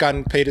job, and I've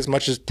gotten paid as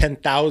much as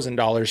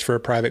 $10,000 for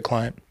a private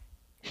client.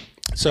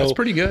 So that's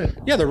pretty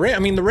good. Yeah, the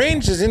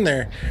range is in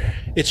there.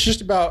 It's just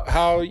about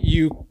how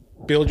you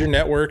build your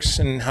networks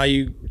and how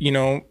you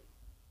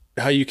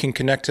can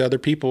connect to other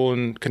people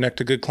and connect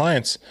to good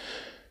clients.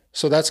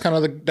 So that's kind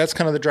of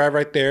the drive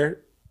right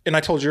there. And I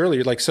told you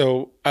earlier,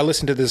 so I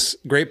listened to this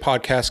great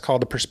podcast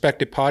called the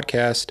Perspective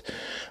Podcast.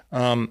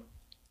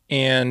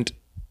 And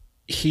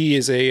he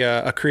is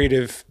a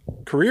creative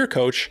career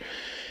coach.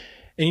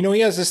 And, he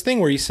has this thing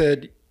where he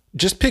said,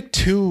 just pick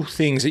two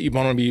things that you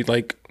want to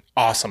be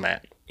awesome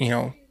at,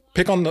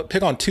 pick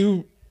on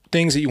two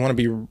things that you want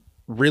to be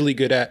really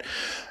good at.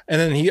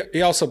 And then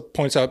he also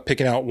points out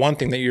picking out one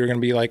thing that you're going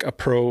to be like a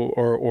pro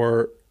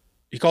or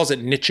he calls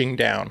it niching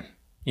down.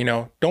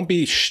 Don't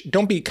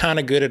be kind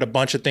of good at a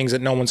bunch of things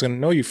that no one's going to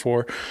know you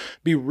for.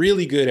 Be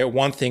really good at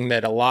one thing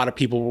that a lot of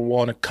people will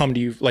want to come to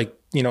you.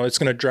 It's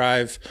going to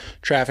drive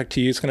traffic to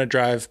you. It's going to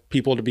drive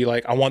people to be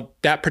like, I want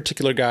that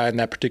particular guy in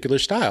that particular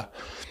style.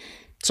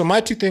 So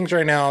my two things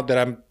right now that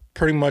I'm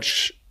pretty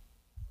much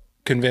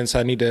convinced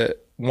I need to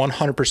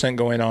 100%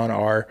 go in on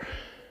are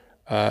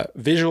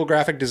visual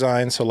graphic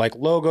design. So like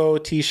logo,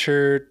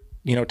 t-shirt,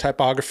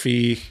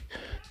 typography,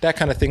 that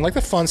kind of thing, like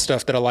the fun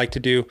stuff that I like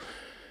to do.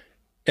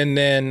 And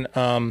then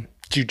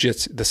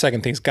jiu-jitsu. The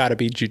second thing's got to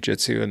be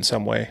jiu-jitsu in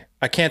some way.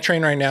 I can't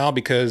train right now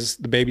because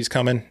the baby's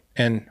coming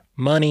and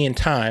money and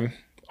time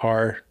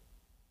are,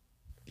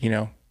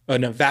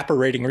 an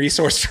evaporating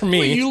resource for me.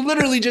 Well, you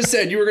literally just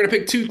said you were going to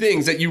pick two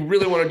things that you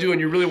really want to do and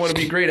you really want to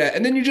be great at.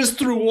 And then you just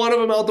threw one of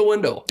them out the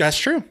window. That's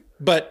true.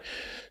 But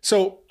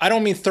so I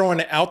don't mean throwing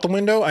it out the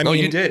window. I mean,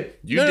 you did.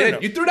 You did. No.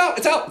 You threw it out.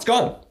 It's out. It's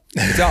gone.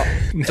 It's out.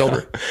 It's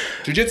over.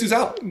 Jiu-jitsu's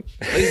out.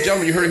 Ladies and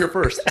gentlemen, you heard it here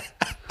first.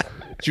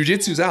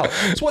 Jiu-jitsu's out.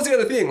 So what's the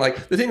other thing?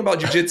 The thing about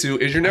jiu-jitsu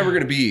is you're never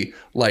going to be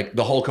like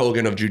the Hulk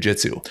Hogan of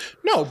jiu-jitsu.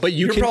 No, but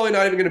you're probably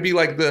not even going to be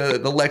like the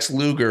Lex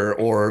Luger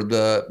or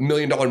the $1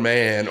 Million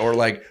Man or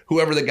like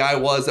whoever the guy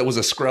was that was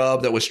a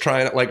scrub that was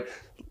trying to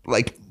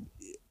like.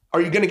 Are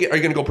you going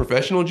to go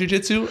professional in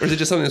jiu-jitsu, or is it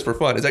just something that's for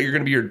fun? Is that you're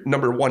going to be your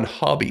number one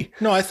hobby?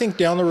 No, I think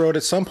down the road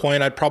at some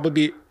point I'd probably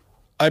be.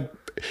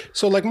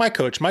 So like my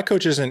coach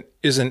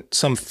isn't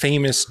some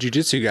famous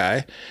jiu-jitsu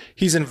guy.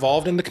 He's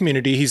involved in the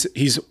community.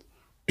 He's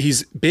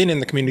he's been in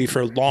the community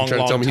for a long,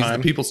 Trying to tell long me he's the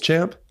time. people's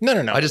champ?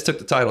 No. I just took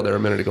the title there a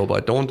minute ago,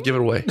 but don't give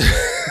it away.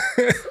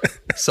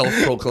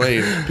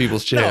 Self-proclaimed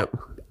people's champ.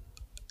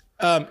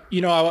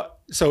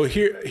 So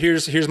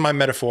here's my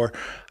metaphor.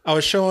 I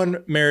was showing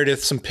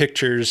Meredith some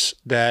pictures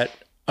that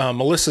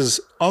Melissa's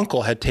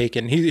uncle had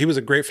taken. He was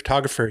a great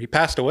photographer. He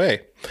passed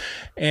away,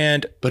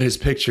 But his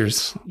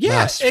pictures yeah.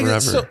 last And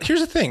forever. so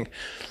here's the thing.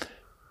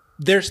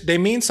 They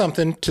mean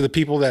something to the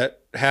people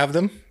that have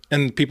them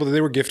and the people that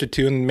they were gifted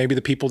to, and maybe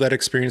the people that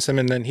experienced them.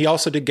 And then he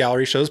also did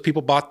gallery shows.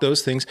 People bought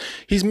those things.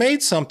 He's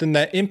made something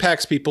that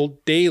impacts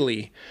people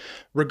daily,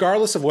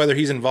 regardless of whether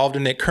he's involved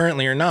in it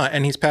currently or not.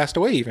 And he's passed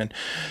away even.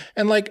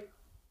 And like,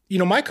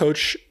 my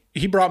coach,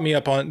 he brought me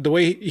up on the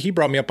way he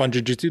brought me up on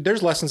jiu-jitsu.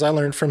 There's lessons I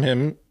learned from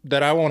him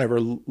that I won't ever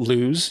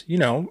lose.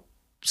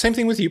 Same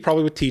thing with you,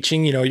 probably with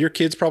teaching. Your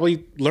kids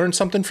probably learned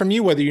something from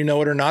you, whether you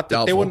know it or not.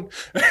 That they Doubtful.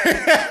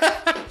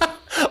 wouldn't.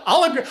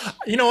 I'll agree.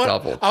 You know what?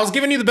 Doubtful. I was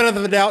giving you the benefit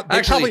of the doubt.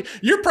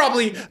 You're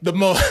probably the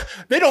most.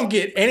 They don't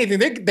get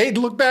anything. They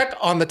look back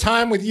on the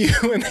time with you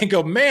and they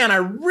go, "Man, I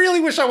really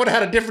wish I would have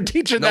had a different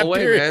teacher in that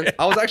period." Man.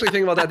 I was actually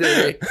thinking about that the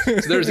other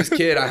day. So there's this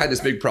kid. I had this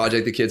big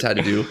project the kids had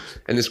to do,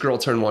 and this girl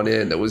turned one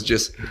in that was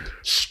just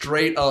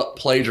straight up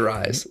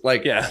plagiarized.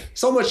 Like,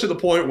 so much to the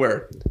point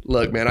where,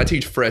 look, man, I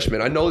teach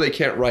freshmen. I know they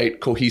can't write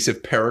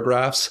cohesive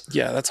paragraphs.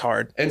 Yeah, that's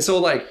hard. And so,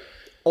 like,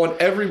 on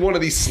every one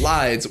of these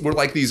slides were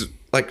like these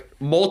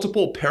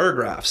multiple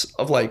paragraphs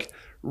of like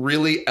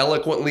really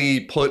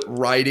eloquently put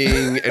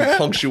writing and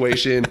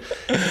punctuation.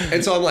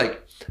 And so I'm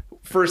like,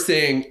 first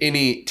thing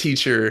any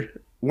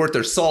teacher worth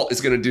their salt is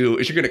going to do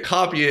is you're going to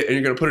copy it and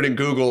you're going to put it in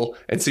Google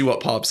and see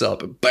what pops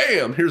up. And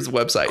bam, here's the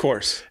website. Of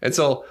course. And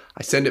so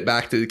I send it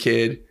back to the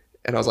kid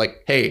and I was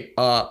like, hey,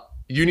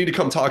 you need to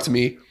come talk to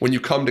me when you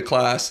come to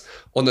class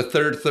on the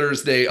third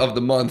Thursday of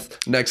the month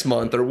next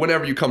month or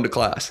whenever you come to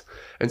class.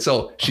 And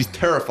so she's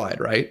terrified,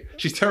 right?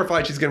 She's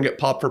terrified she's going to get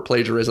popped for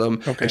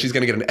plagiarism and she's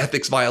going to get an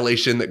ethics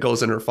violation that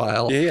goes in her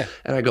file. Yeah.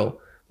 And I go,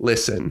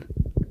 listen,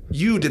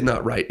 you did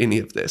not write any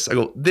of this. I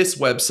go, this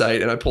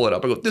website, and I pull it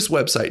up. I go, this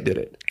website did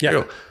it. Yeah. I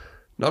go,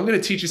 now I'm going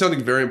to teach you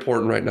something very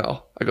important right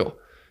now. I go,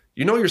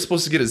 you're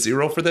supposed to get a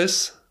 0 for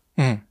this?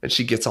 And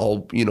she gets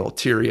all,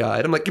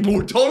 teary-eyed. I'm like, but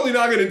we're totally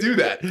not going to do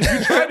that.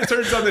 You're trying to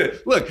turn something in.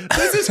 Look,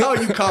 this is how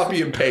you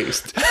copy and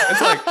paste.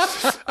 It's like,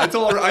 I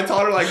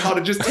taught her like how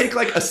to just take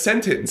like a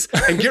sentence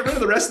and get rid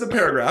of the rest of the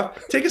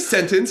paragraph. Take a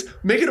sentence,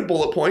 make it a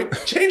bullet point,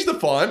 change the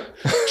font,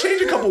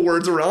 change a couple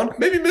words around,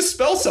 maybe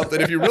misspell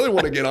something if you really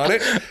want to get on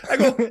it. I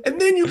go,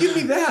 and then you give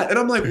me that. And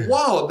I'm like,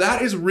 wow,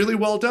 that is really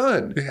well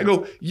done. I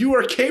go, you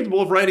are capable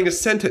of writing a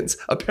sentence,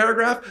 a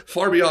paragraph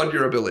far beyond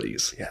your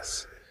abilities.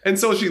 Yes. And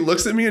so she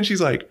looks at me and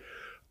she's like,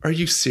 are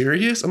you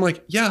serious? I'm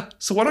like, yeah.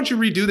 So why don't you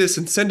redo this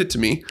and send it to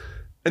me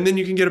and then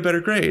you can get a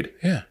better grade.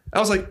 Yeah. I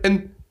was like,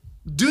 and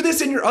do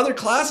this in your other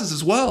classes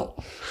as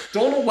well.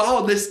 Don't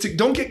allow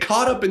don't get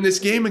caught up in this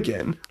game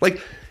again. Like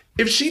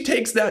if she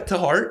takes that to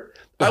heart,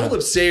 I will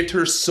have saved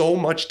her so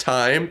much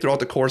time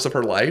throughout the course of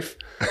her life.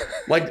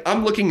 Like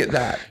I'm looking at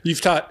that.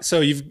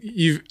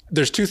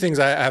 There's two things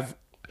I have.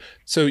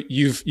 So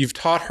you've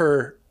taught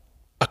her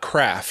a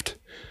craft.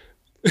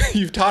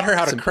 You've taught her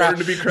how to craft.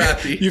 To be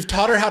crafty. You've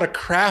taught her how to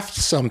craft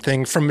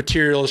something from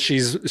materials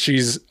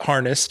she's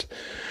harnessed.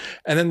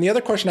 And then the other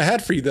question I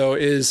had for you though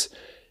is,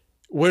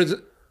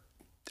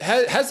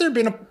 has there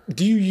been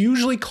do you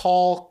usually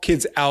call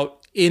kids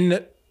out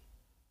in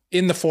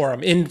the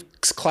forum, in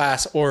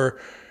class, or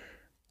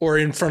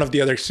in front of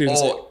the other students?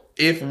 Oh,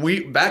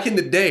 back in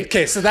the day.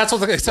 Okay, so that's what.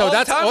 So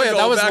that's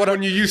that was back what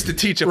when you used to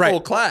teach a right,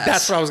 full class.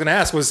 That's what I was going to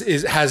ask.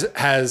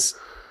 Has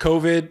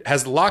COVID,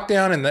 has the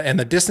lockdown and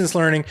the distance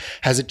learning,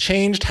 has it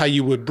changed how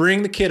you would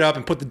bring the kid up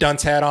and put the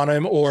dunce hat on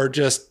him or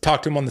just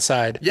talk to him on the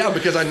side? Yeah,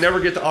 because I never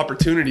get the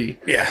opportunity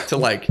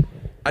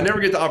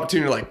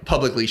to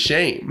publicly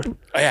shame.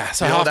 Yeah.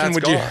 So how often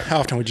would you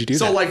do that?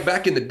 So like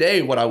back in the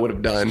day, what I would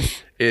have done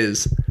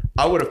is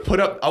I would have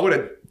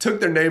took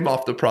their name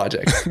off the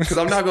project because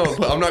I'm not going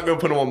to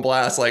put them on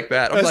blast like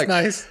that. I'm That's like,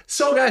 nice.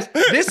 So guys,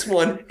 this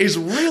one is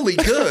really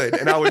good,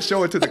 and I would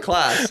show it to the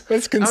class.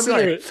 Let's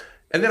consider it.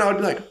 And then I would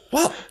be like,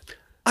 well,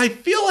 I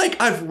feel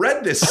like I've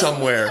read this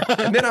somewhere.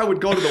 And then I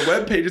would go to the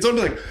webpage and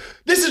someone would be like,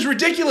 this is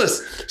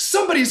ridiculous.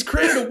 Somebody's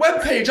created a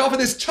webpage off of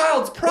this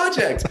child's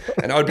project.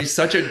 And I would be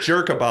such a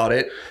jerk about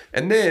it.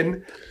 And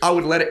then I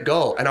would let it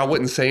go and I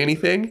wouldn't say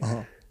anything.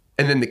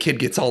 And then the kid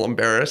gets all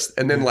embarrassed.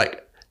 And then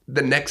like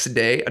the next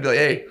day, I'd be like,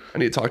 hey, I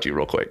need to talk to you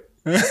real quick.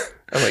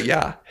 I'm like,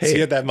 yeah. Hey, so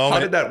you had that moment. How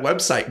did that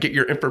website get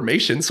your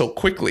information so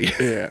quickly?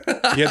 Yeah.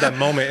 You had that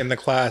moment in the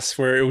class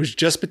where it was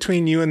just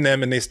between you and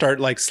them and they start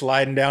like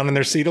sliding down in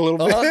their seat a little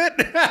bit.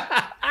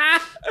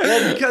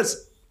 Well,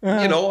 because,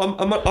 I'm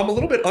a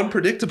little bit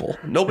unpredictable.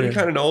 Nobody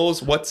kind of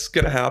knows what's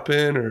going to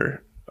happen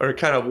or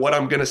kind of what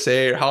I'm going to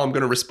say or how I'm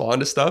going to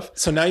respond to stuff.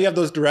 So now you have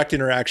those direct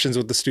interactions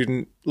with the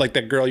student, like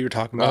that girl you were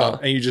talking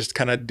about, and you just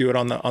kind of do it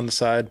on the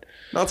side.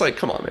 Now it's like,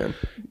 come on, man.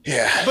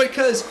 Yeah.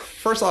 Because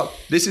first off,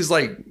 this is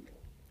like,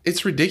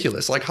 it's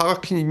ridiculous. Like, how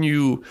can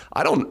you,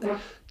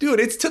 dude,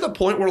 it's to the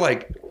point where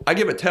like, So I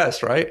give a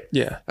test, right?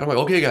 Yeah. And I'm like,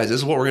 okay, guys, this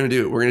is what we're going to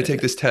do. We're going to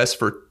take this test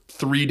for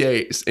 3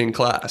 days in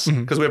class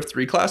because we have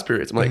 3 class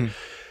periods. I'm like,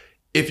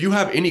 if you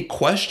have any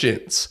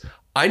questions,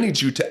 I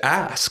need you to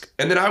ask,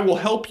 and then I will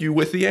help you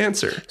with the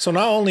answer. So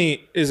not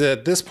only is it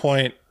at this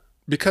point,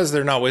 because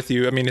they're not with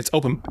you, I mean, it's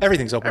open.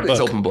 Everything's open Everything's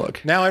book. open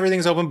book. Now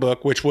everything's open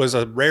book, which was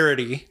a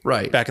rarity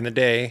Right. back in the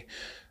day.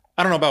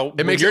 I don't know about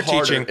It makes you're it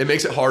harder. teaching. It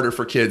makes it harder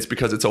for kids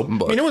because it's open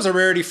book. I mean, it was a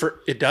rarity for,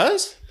 it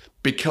does?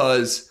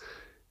 Because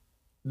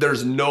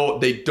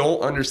they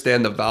don't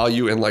understand the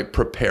value in like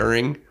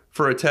preparing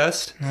for a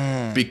test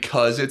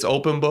because it's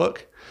open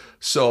book.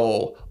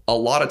 So a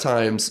lot of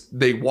times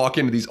they walk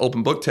into these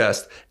open book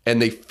tests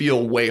and they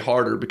feel way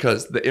harder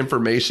because the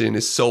information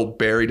is so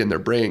buried in their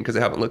brain because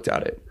they haven't looked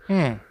at it.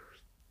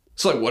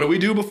 So like, what do we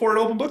do before an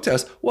open book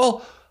test?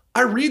 Well,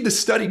 I read the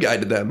study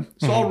guide to them.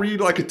 So I'll read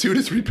like a 2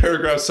 to 3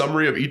 paragraph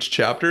summary of each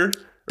chapter.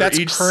 That's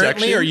each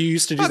currently, section. or you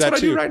used to do That's that what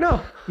too? I do right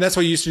now. That's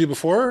what you used to do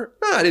before?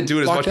 No, I didn't do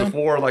it as much Lockdown?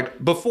 before.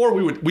 Like before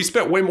we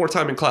spent way more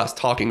time in class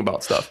talking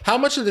about stuff. How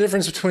much of the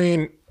difference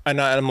between, I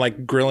know I'm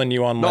like grilling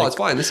you on No, like, it's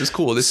fine. This is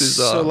cool. This is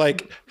so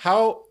like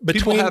how people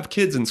between have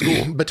kids in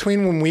school.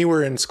 between when we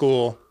were in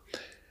school,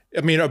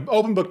 I mean, an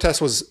open book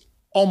test was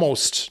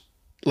almost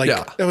like,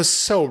 Yeah. it was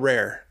so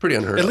rare. Pretty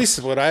unheard At of.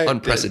 least what I did.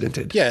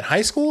 Unprecedented. Yeah, in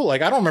high school,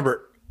 like I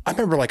remember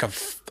like a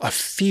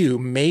few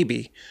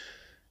maybe.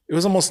 It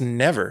was almost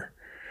never.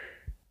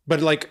 But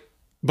like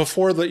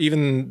before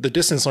even the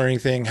distance learning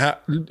thing, how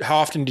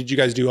often did you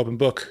guys do open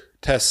book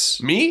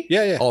tests? Me?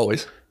 Yeah.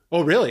 Always.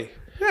 Oh, really?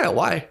 Yeah.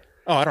 Why?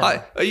 Oh, I don't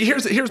know.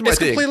 Here's my It's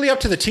thing. completely up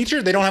to the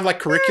teacher. They don't have like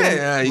curriculum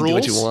Yeah, you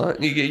rules. do what you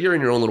want. You're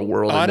in your own little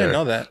world. I didn't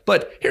know that.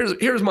 But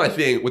here's my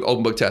thing with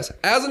open book tests.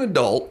 As an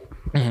adult,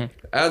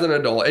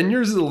 and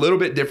yours is a little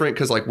bit different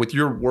because like with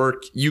your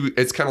work,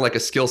 it's kind of like a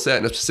skill set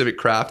and a specific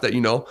craft that you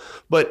know.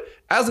 But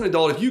as an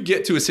adult, if you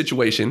get to a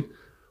situation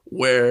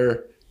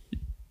where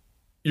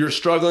you're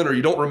struggling or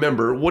you don't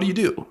remember, what do you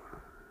do?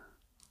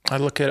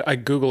 I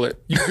Google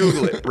it. You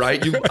Google it,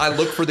 right? I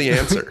look for the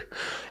answer.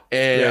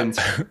 And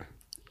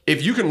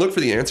if you can look for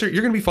the answer,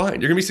 you're going to be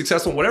fine. You're going to be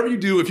successful in whatever you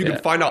do if you can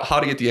find out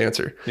how to get the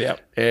answer. Yeah.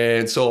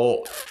 And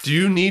so do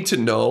you need to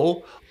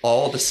know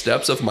all the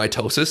steps of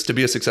mitosis to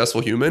be a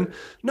successful human?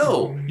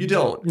 No, you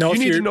don't. No, you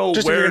need to know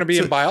just where if you're going to be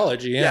in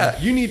biology. Yeah.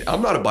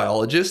 I'm not a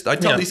biologist. I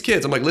tell these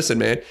kids, I'm like, listen,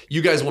 man,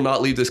 you guys will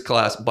not leave this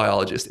class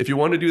biologist. If you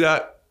want to do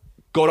that,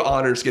 go to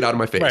honors, get out of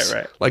my face.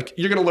 Right. Like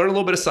you're going to learn a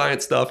little bit of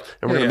science stuff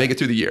and we're going to make it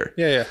through the year.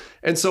 Yeah.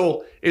 And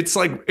so it's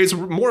like, it's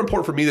more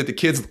important for me that the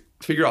kids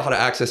figure out how to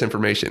access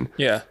information.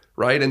 Yeah.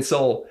 Right. And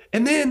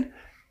then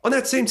on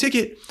that same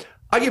ticket,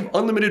 I give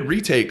unlimited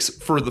retakes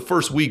for the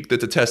first week that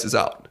the test is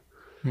out.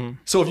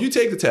 So if you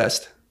take the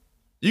test,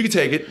 you can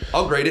take it.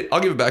 I'll grade it. I'll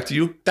give it back to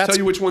you. Tell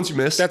you which ones you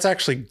missed. That's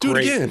actually Do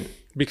great. it again.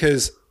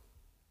 Because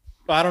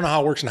I don't know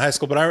how it works in high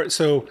school, but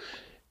so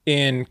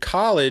in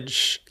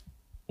college,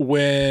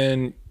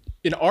 in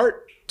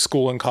art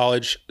school in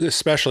college,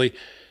 especially,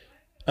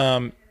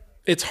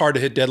 it's hard to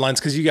hit deadlines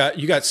because you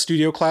got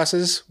studio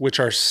classes,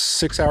 which are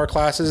 6-hour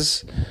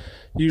classes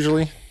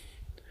usually.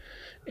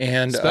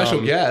 And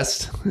Special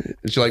guest.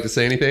 Would you like to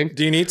say anything?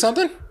 do you need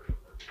something?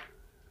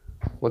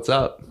 What's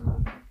up?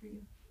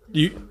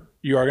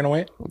 You are gonna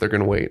wait? They're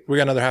going to wait. We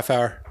got another half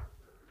hour.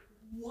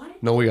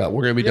 No, we're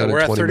going to be done We're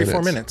in at 20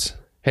 34 minutes. minutes.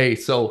 Hey,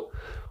 so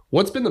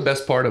what's been the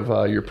best part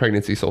of your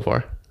pregnancy so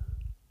far?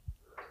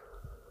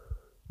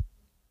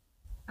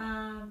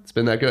 It's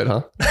been that good,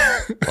 huh?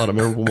 A lot of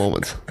memorable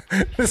moments.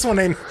 This one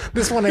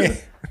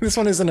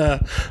isn't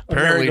a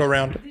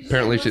merry-go-round.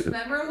 Apparently,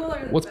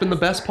 what's been the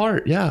best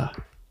part? Yeah.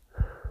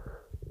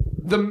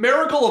 The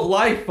miracle of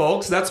life,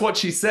 folks. That's what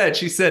she said.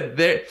 She said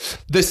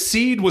the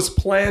seed was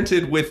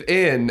planted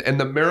within, and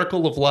the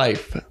miracle of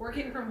life.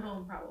 Working from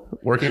home,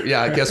 probably.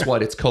 Guess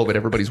what? It's COVID.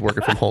 Everybody's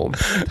working from home.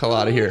 Hell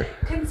out of here.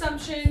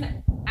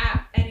 Consumption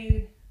at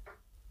any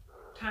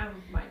time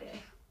of my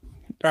day.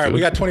 All right, we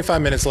got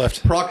 25 minutes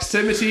left.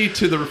 Proximity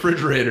to the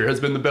refrigerator has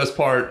been the best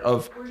part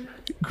of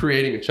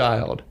creating a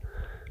child.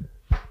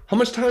 How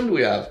much time do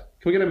we have?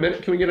 Can we get a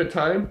minute? Can we get a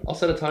time? I'll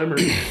set a timer.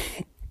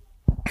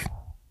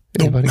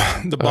 Anybody?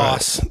 The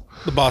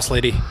boss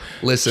lady.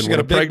 Listen, got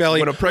a big belly.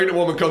 when a pregnant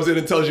woman comes in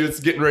and tells you it's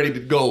getting ready to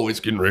go, it's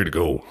getting ready to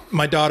go.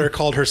 My daughter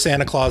called her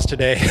Santa Claus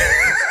today.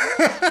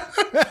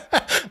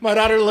 My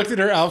daughter looked at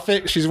her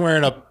outfit. She's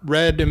wearing a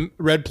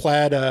red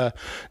plaid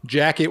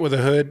jacket with a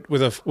hood,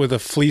 with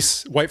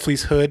a white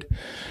fleece hood,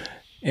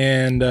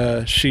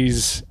 and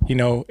she's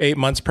 8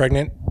 months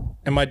pregnant.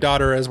 And my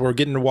daughter, as we're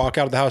getting to walk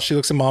out of the house, she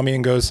looks at mommy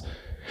and goes,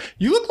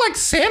 "You look like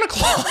Santa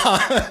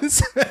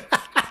Claus."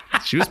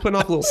 She was putting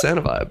off a little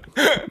Santa vibe.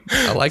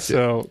 I liked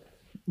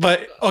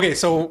it.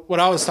 So what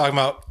I was talking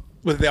about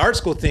with the art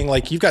school thing,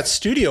 like you've got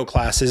studio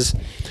classes,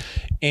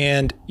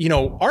 and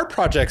art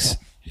projects.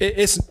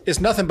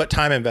 It's nothing but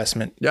time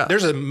investment. Yeah.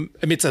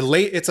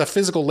 It's a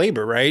physical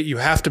labor, right? You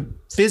have to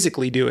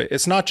physically do it.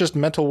 It's not just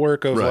mental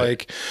work of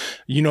like,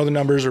 the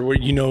numbers or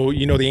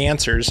the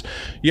answers.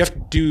 You have to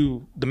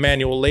do the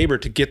manual labor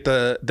to get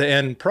the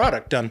end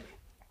product done.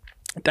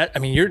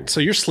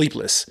 You're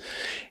sleepless.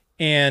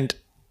 And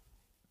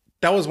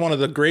that was one of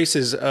the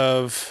graces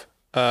of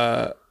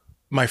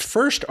my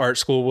first art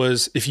school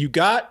was if you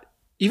got,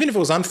 even if it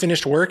was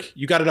unfinished work,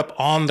 you got it up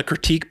on the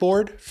critique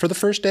board for the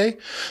first day,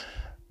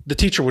 the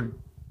teacher would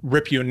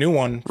rip you a new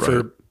one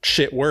for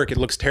shit work. It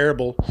looks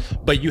terrible.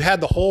 But you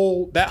had that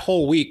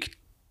whole week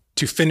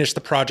to finish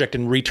the project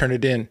and return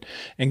it in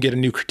and get a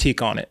new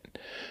critique on it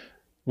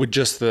with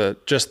just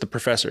the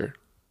professor.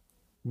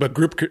 But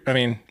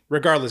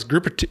regardless,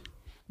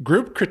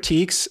 group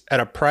critiques at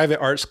a private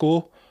art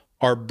school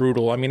are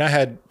brutal. I mean, I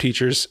had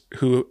teachers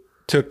who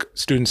took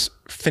students'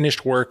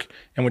 finished work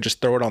and would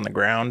just throw it on the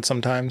ground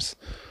sometimes.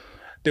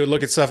 They would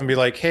look at stuff and be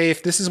like, hey,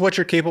 if this is what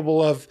you're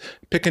capable of,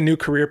 pick a new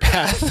career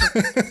path.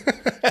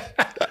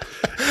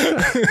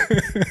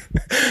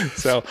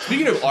 So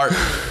speaking of art,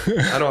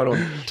 I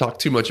don't talk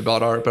too much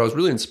about art, but I was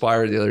really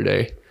inspired the other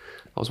day.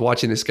 I was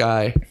watching this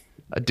guy,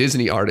 a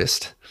Disney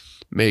artist,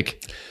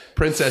 make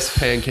princess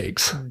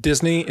pancakes.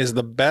 Disney is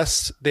the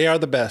best. They are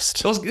the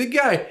best. The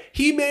guy,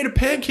 he made a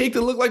pancake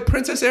that looked like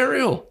Princess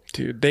Ariel.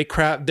 Dude, their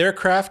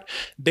craft.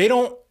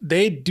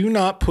 They do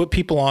not put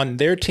people on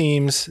their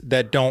teams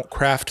that don't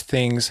craft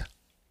things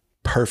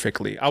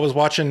perfectly. I was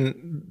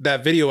watching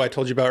that video I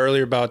told you about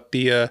earlier about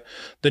the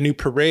new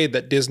parade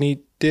that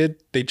Disney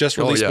did. They just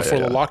released before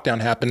the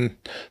lockdown happened,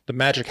 the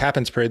Magic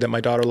Happens parade that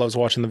my daughter loves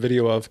watching the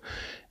video of.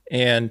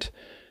 And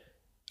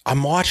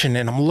I'm watching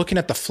and I'm looking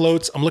at the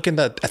floats. I'm looking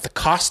at the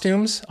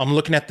costumes. I'm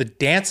looking at the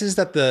dances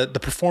that the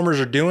performers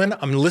are doing.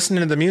 I'm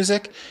listening to the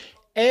music.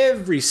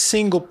 Every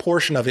single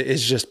portion of it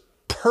is just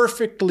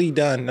perfectly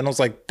done. And I was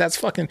like, that's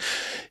fucking,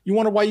 you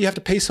wonder why you have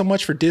to pay so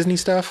much for Disney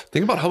stuff?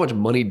 Think about how much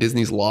money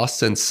Disney's lost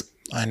since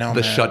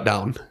the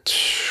shutdown.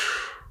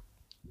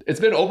 It's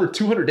been over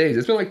 200 days.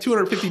 It's been like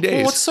 250 days.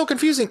 Well, what's so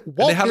confusing?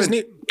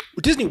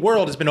 Disney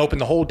World has been open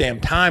the whole damn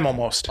time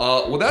almost.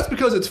 Well, that's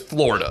because it's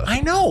Florida.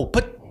 I know,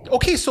 but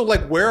okay, so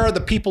like where are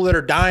the people that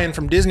are dying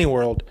from Disney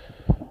World?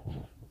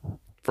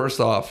 First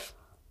off,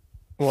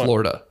 what?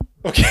 Florida.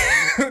 Okay.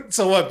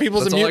 So what?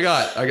 That's all I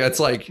got. It's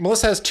like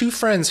Melissa has two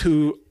friends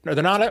who they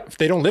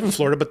don't live in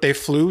Florida, but they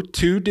flew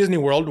to Disney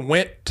World,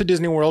 went to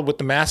Disney World with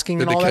the masking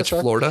and all that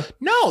stuff. Did they catch Florida?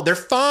 No, they're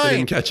fine. They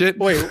didn't catch it?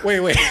 Wait.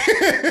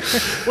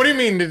 What do you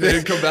mean? They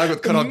didn't come back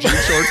with cut off jean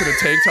shorts and a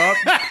tank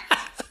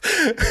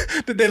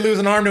top? Did they lose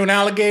an arm to an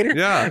alligator?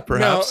 Yeah,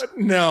 perhaps.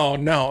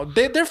 No.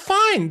 They're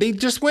fine. They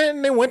just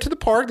went to the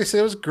park. They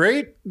said it was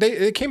great.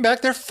 They came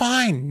back. They're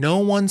fine.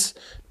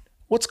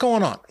 What's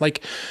going on?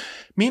 Like,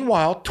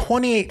 meanwhile,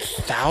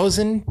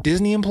 28,000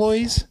 Disney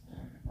employees.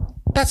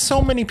 That's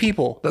so many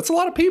people. That's a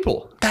lot of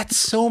people. That's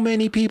so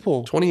many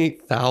people.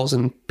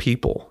 28,000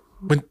 people.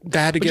 When that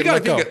had to get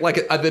let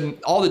go. Then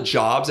all the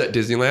jobs at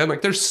Disneyland,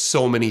 like there's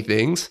so many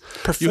things.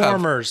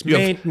 Performers,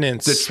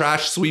 maintenance, the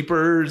trash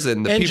sweepers,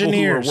 and the engineers.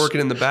 people who are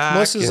working in the back.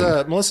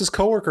 Melissa's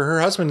coworker,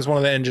 her husband is one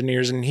of the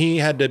engineers, and he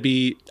had to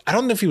be. I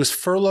don't know if he was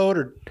furloughed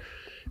or.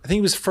 I think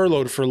he was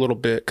furloughed for a little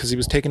bit because he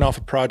was taking off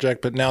a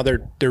project, but now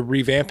they're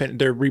revamping,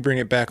 they're rebringing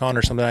it back on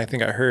or something. I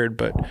think I heard,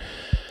 but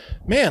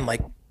man,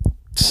 like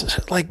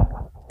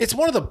it's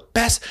one of the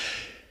best.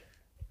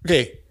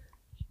 Okay.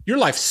 Your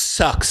life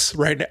sucks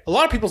right now. A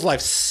lot of people's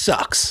life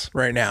sucks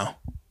right now.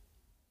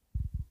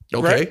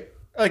 Okay. Right?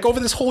 Like over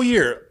this whole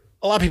year,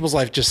 a lot of people's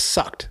life just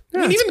sucked. I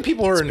mean, even the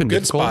people who are in a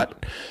good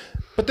spot.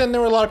 But then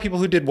there were a lot of people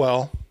who did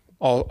well.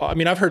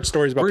 I've heard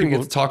stories about people. We're going to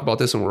get to talk talk about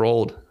this when we're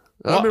old.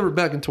 I remember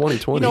back in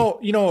 2020.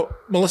 You know,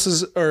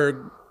 Melissa's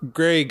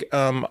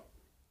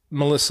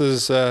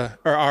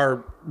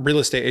our real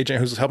estate agent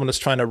who's helping us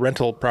find a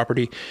rental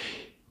property.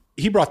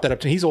 He brought that up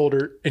to me. He's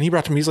older, and he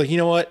brought to me. He's like, you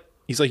know what?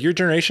 He's like, your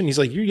generation. He's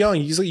like, you're young.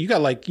 He's like, you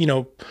got like,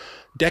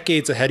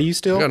 decades ahead of you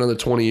still. You got another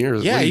 20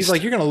 years. Yeah. He's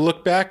like, you're gonna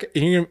look back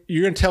and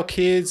you're gonna tell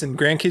kids and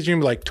grandkids you're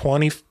gonna be like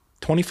 20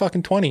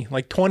 fucking 20,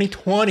 like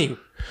 2020.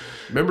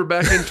 Remember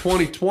back in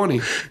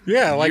 2020?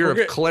 Yeah, like year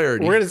of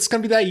clarity. It's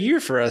gonna be that year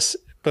for us.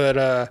 But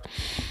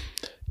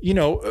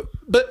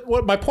but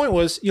what my point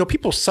was,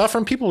 people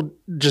suffering, people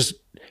just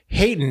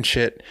hating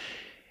shit,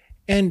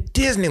 and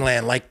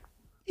Disneyland, like.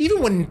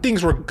 Even when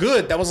things were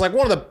good, that was like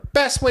one of the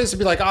best ways to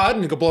be like, I'm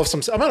gonna go blow off I'm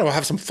gonna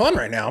have some fun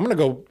right now. I'm gonna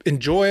go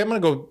enjoy. I'm gonna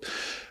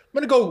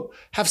go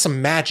have some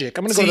magic.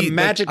 I'm gonna go to the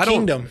Magic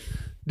Kingdom.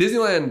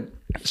 Disneyland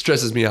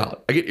stresses me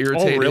out. I get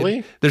irritated. Oh,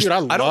 really? Dude,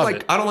 I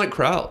don't like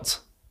crowds.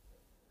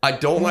 I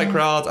don't like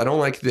crowds. I don't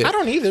like this. I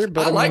don't either.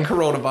 But I like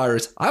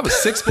coronavirus. I have a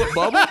 6-foot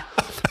bubble.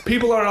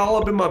 People aren't all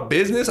up in my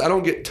business. I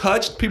don't get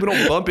touched. People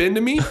don't bump into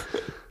me.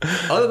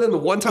 Other than the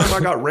one time I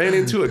got ran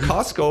into at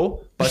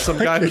Costco by some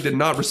guy who did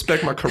not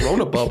respect my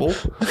Corona bubble.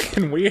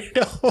 Fucking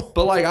weirdo.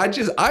 But like, I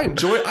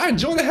enjoy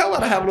the hell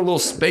out of having a little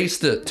space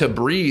to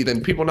breathe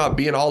and people not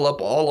being all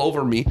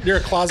over me. You're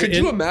a closet. Could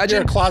you imagine?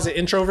 You're a closet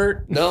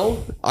introvert.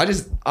 No,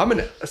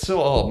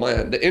 oh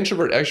man, the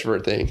introvert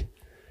extrovert thing.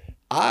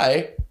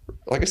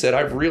 Like I said,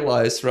 I've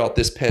realized throughout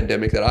this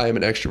pandemic that I am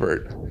an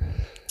extrovert.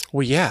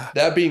 Well, yeah.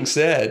 That being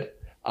said,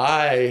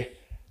 I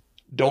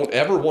don't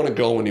ever want to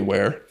go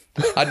anywhere.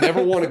 I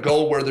never want to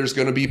go where there's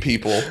going to be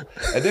people.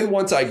 And then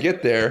once I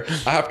get there,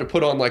 I have to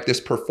put on like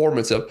this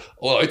performance of,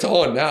 it's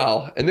on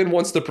now. And then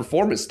once the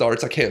performance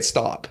starts, I can't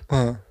stop.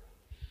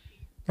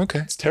 Okay.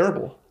 It's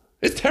terrible.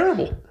 It's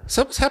terrible.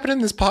 Something's happening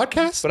in this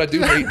podcast. But I do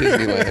hate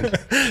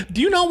Disneyland.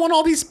 Do you not want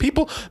all these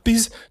people,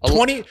 these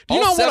 20? Do you all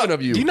not 7 want,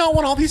 of you. Do you not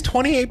want all these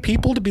 28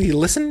 people to be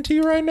listening to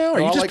you right now? Are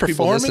you I just like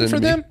people performing listening for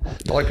to me. them?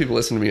 I like people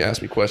listening to me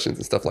ask me questions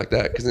and stuff like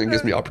that because then it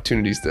gives me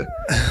opportunities to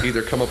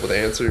either come up with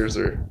answers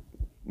or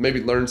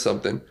maybe learn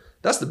something.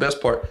 That's the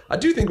best part. I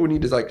do think we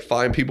need to like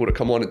find people to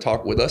come on and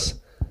talk with us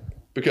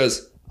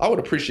because I would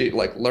appreciate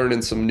like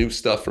learning some new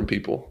stuff from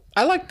people.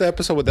 I liked the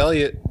episode with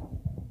Elliot.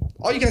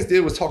 All you guys did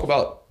was talk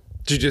about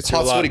Jiu-jitsu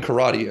hot a lot. sweaty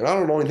karate, and I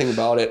don't know anything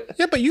about it.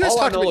 Yeah, but you guys All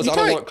talked I know about is I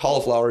don't want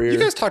cauliflower ear. You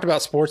guys talked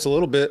about sports a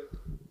little bit.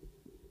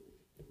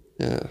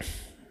 Yeah,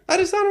 I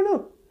don't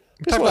know.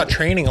 We talked about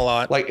training a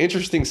lot, like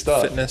interesting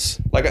stuff,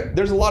 fitness. Like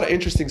there's a lot of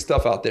interesting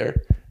stuff out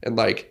there, and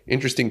like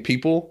interesting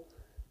people.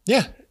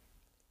 Yeah.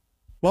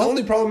 The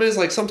only problem is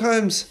like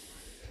sometimes,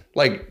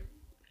 like,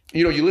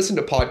 you know, you listen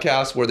to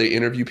podcasts where they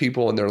interview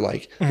people and they're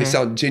like, they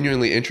sound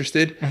genuinely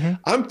interested.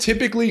 I'm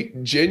typically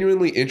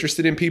genuinely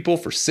interested in people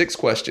for 6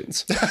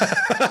 questions.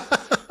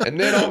 And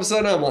then all of a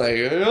sudden I'm like,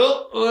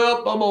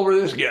 well, I'm over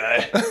this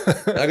guy.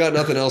 I got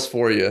nothing else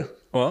for you.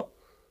 Well,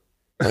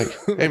 Like,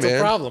 hey it's man,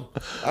 a problem.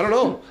 I don't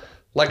know.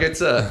 Like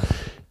it's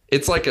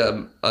like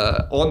a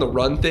on the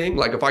run thing.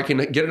 Like if I can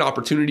get an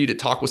opportunity to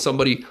talk with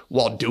somebody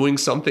while doing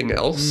something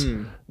else,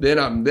 then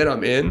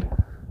I'm in,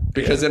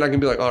 because then I can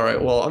be like, all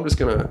right, well, I'm just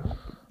gonna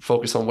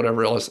focus on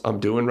whatever else I'm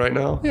doing right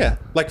now. Yeah,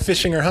 like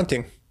fishing or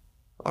hunting.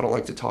 I don't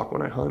like to talk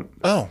when I hunt.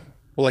 Oh,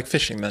 well, like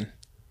fishing then.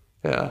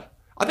 Yeah,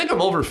 I think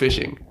I'm over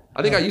fishing.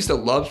 I think I used to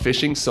love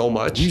fishing so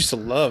much, You used to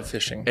love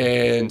fishing.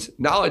 and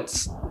now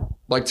it's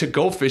like to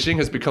go fishing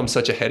has become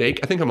such a headache.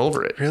 I think I'm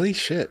over it Really?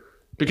 Shit.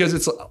 because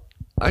it's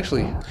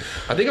actually,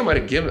 I think I might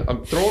have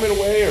I'm throwing it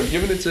away or I'm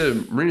giving it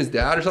to Marina's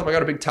dad or something. I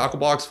got a big tackle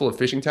box full of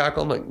fishing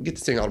tackle. I'm like, get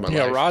this thing out of my You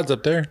got life. rods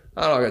up there.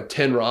 I don't know, I got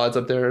 10 rods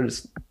up there. And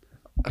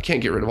I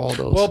can't get rid of all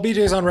those. Well,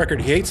 BJ's on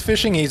record. He hates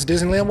fishing. He hates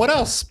Disneyland. What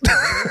else?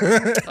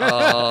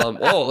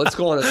 Let's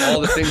go on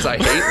all the things I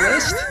hate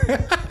list.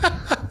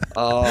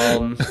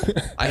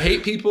 I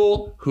hate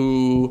people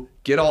who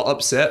get all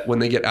upset when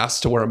they get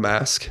asked to wear a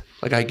mask.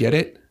 Like, I get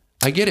it.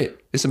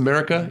 It's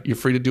America. You're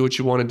free to do what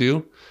you want to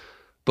do.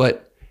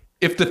 But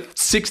if the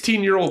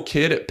 16-year-old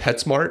kid at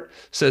PetSmart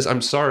says,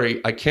 I'm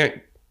sorry, I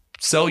can't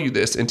sell you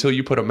this until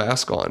you put a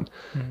mask on,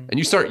 and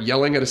you start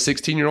yelling at a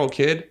 16-year-old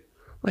kid,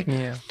 like,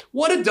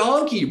 what a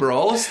donkey,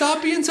 bro.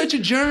 Stop being such a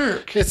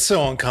jerk. It's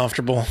so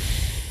uncomfortable.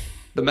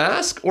 The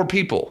mask or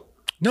people?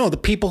 No, the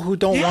people who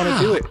don't want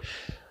to do it.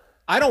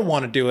 I don't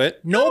want to do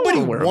it. Nobody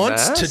wanna wear a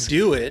wants to mask.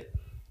 do it.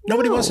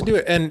 Nobody wants to do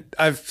it. And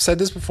I've said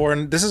this before,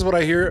 and this is what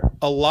I hear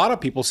a lot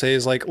of people say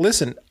is like,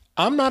 listen,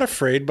 I'm not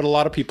afraid, but a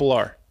lot of people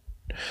are.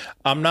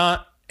 I'm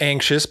not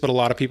anxious, but a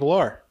lot of people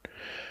are.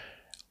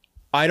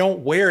 I don't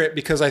wear it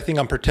because I think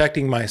I'm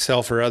protecting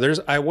myself or others.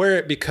 I wear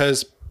it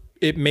because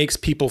it makes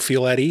people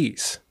feel at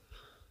ease.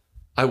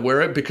 I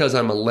wear it because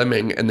I'm a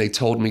lemming and they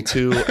told me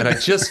to, and I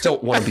just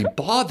don't want to be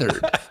bothered.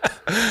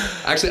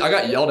 Actually, I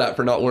got yelled at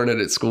for not wearing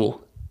it at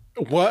school.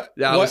 What?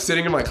 Yeah, I was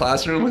sitting in my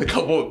classroom with a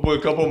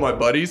couple of my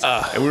buddies,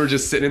 and we were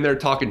just sitting in there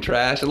talking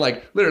trash, and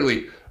like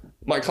literally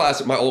my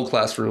old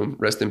classroom,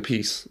 rest in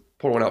peace.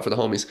 Pour one out for the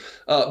homies.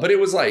 But it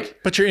was like,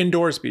 But you're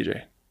indoors,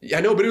 BJ.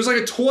 I know, but it was like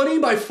a 20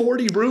 by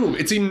 40 room.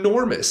 It's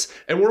enormous,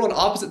 and we're on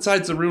opposite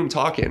sides of the room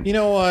talking. You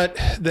know what?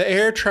 The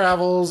air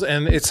travels,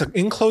 and it's an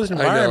enclosed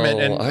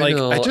environment.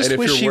 I just and if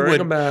wish you're you wearing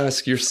would. a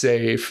mask, you're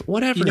safe.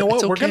 Whatever. You know what?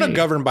 It's We're going to okay.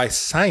 govern by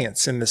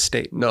science in this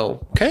state.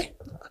 No, Okay?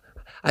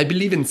 I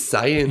believe in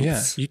science.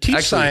 Yeah. You teach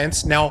Actually,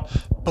 science. Now,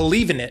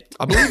 believe in it.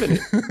 I believe in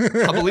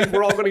it. I believe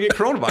we're all going to get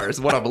coronavirus,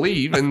 is what I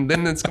believe. And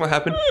then it's going to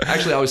happen.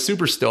 Actually, I was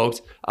super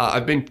stoked.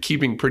 I've been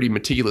keeping pretty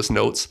meticulous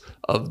notes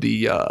of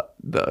the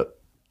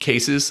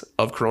cases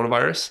of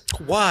coronavirus.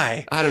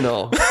 Why? I don't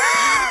know.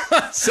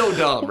 So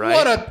dumb, right?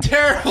 What a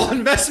terrible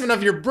investment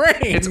of your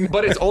brain.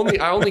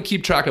 I only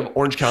keep track of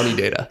Orange County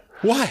data.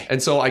 Why?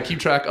 And so I keep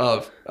track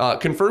of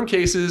confirmed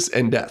cases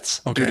and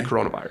deaths due to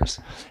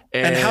coronavirus.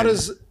 And how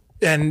does,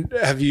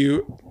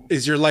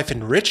 is your life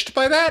enriched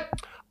by that?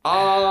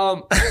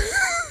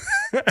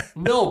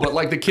 No, but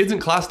like the kids in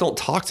class don't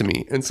talk to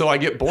me. And so I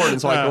get bored. And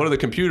so I go to the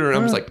computer and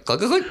I'm just like,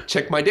 click,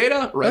 check my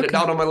data, write it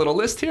down on my little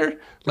list here.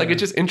 Like it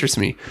just interests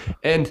me.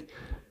 And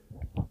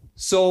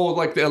so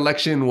like the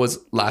election was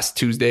last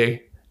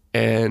Tuesday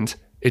and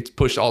it's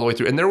pushed all the way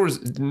through. And there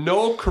was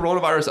no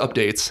coronavirus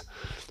updates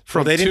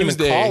from They didn't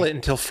Tuesday. even call it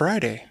until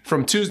Friday.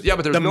 From Tuesday. Yeah,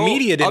 but there's The no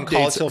media didn't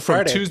call it updates till from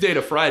Friday. Tuesday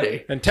to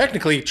Friday. And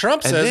technically,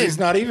 Trump says then- he's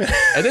not even.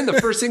 And then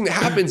the first thing that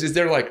happens is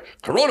they're like,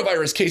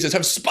 coronavirus cases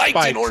have spiked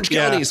in Orange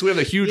County. yeah. So we have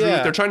a huge Yeah.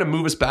 route. They're trying to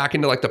move us back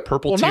into like the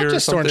purple Well, tier not or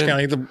just something.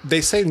 Orange County.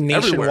 They say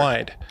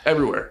nationwide.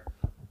 Everywhere.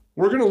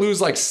 We're going to lose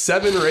like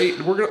 7 or 8.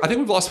 I think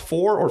we've lost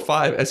 4 or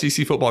 5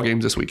 SEC football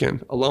games this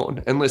weekend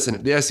alone. And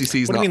listen, the SEC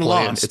is What not do you mean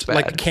playing. lost? It's bad.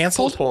 Like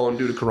canceled? Postponed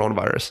due to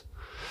coronavirus.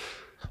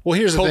 Well,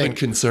 here's the COVID thing.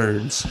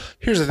 concerns.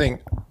 Here's the thing.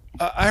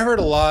 I heard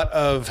a lot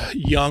of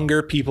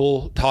younger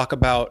people talk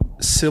about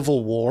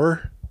civil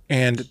war,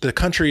 and the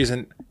country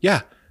isn't.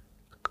 Yeah,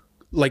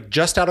 like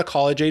just out of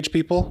college age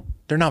people,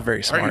 They're not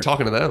very Why are you smart.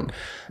 talking to them?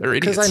 They're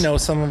idiots. Because I know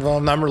some of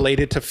them. I'm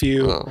related to a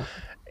few. Oh.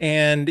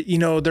 And,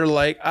 they're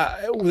like,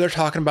 they're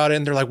talking about it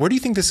and they're like, where do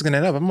you think this is going to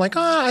end up? I'm like,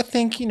 I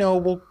think,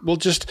 we'll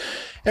just,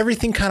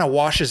 everything kind of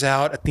washes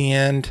out at the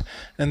end.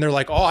 And they're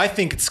like, I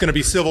think it's going to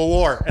be civil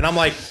war. And I'm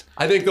like,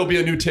 I think there'll be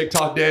a new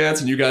TikTok dance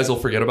and you guys will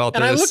forget about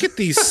this. and I look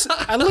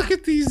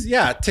at these,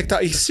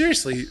 TikTok,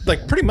 seriously,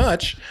 like pretty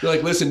much. You're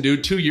like, listen,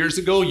 dude, 2 years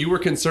ago, you were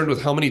concerned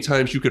with how many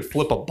times you could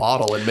flip a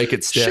bottle and make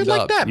it stand Shit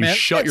like up. that, You man.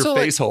 shut And your so,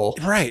 face hole.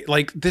 Right.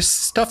 Like this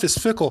stuff is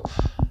fickle,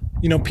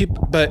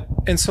 people,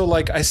 and so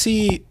like I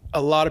see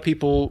a lot of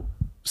people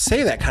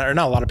say that kind of, or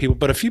not a lot of people,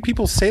 but a few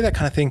people say that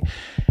kind of thing.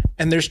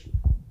 And there's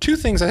two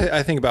things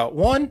I think about.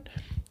 One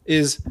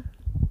is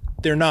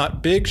they're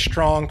not big,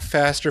 strong,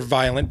 fast, or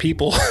violent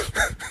people,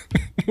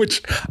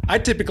 which I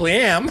typically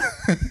am.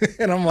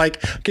 And I'm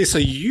like, okay, so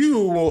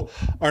you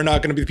are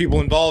not going to be the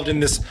people involved in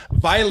this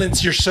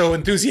violence you're so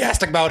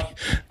enthusiastic about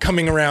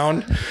coming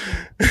around.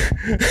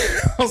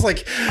 I was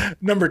like,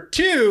 number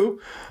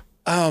two,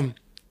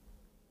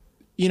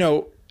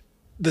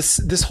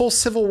 this whole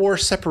Civil War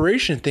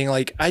separation thing,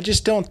 like, I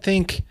just don't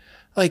think,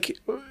 like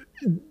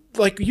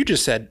you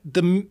just said,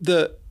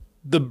 the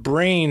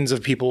brains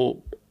of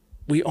people,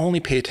 we only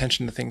pay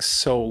attention to things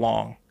so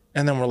long,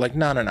 and then we're like,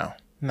 no,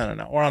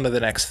 we're on to the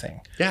next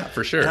thing. Yeah,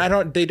 for sure.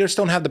 And they just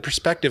don't have the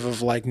perspective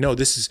of like, no,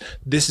 this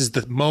is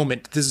the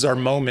moment, this is our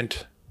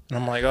moment. And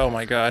I'm like, oh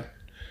my God.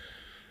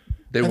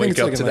 They I think wake it's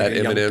up like to a that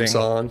young Eminem thing.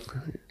 song.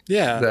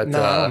 Yeah. That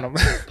I don't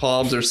know.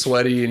 palms are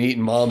sweaty and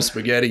eating mom's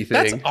spaghetti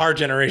thing. That's our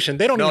generation.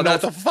 They don't No, even know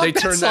what that's the fuck they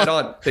turn that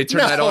on. They turn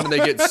that on and they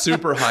get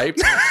super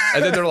hyped.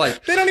 And then they're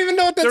like, They don't even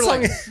know what that they're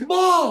song like, is.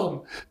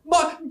 Mom,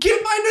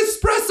 get my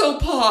Nespresso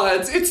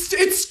pods.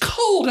 It's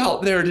cold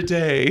out there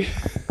today.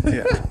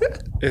 Yeah.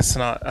 It's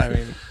not, I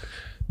mean.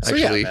 So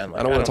Actually, yeah, man, like,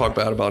 I don't want to talk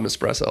bad about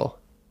Nespresso.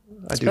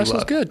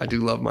 Nespresso's good. I do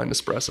love my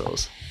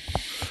Nespressos.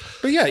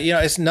 But yeah,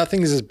 it's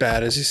nothing is as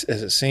bad as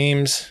it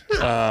seems.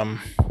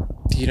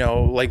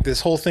 Like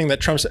this whole thing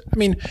that Trump's,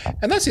 and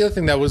that's the other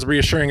thing that was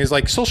reassuring is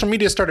like social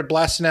media started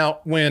blasting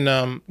out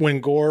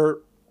when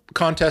Gore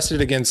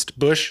contested against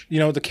Bush,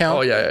 the count.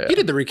 Oh, yeah. He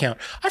did the recount.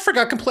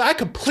 I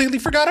completely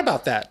forgot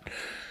about that.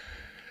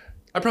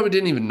 I probably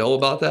didn't even know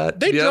about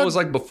that. That was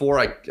like before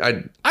I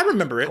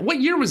remember it.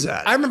 What year was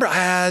that? I remember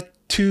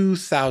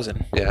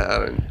 2000.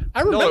 Yeah.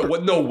 I remember.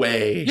 No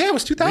way. Yeah, it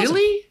was 2000.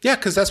 Really? Yeah,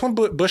 because that's when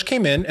Bush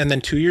came in, and then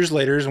 2 years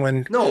later is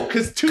when. No,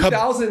 because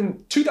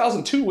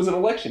 2002 was an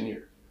election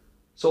year.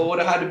 So it would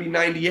have had to be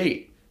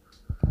 98.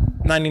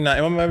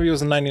 99. Well, maybe it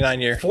was a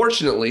 99 year.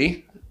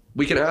 Fortunately,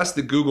 we can ask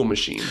the Google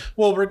machine.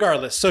 Well,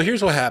 regardless. So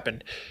here's what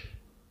happened.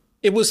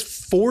 It was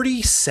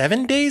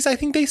 47 days, I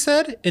think they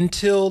said,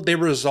 until they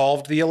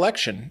resolved the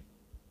election.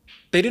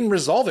 They didn't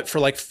resolve it for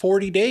like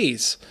 40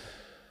 days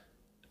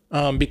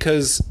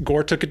because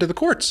Gore took it to the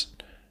courts.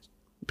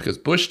 Because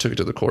Bush took it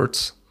to the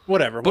courts.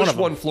 Whatever. Bush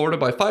won Florida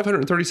by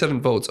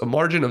 537 votes, a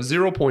margin of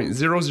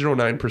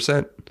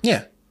 0.009%.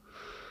 Yeah.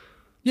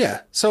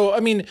 Yeah. So,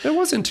 It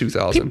was in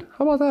 2000.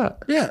 How about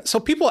that? yeah. So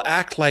people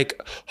act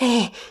like,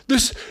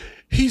 he's,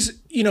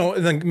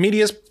 the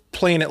media's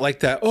playing it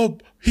like that. Oh,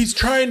 he's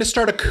trying to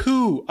start a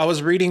coup. I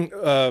was reading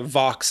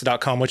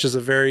Vox.com, which is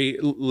a very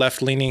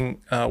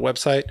left-leaning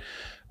website.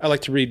 I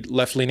like to read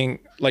left-leaning,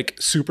 like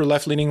super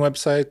left-leaning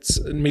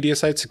websites, media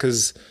sites,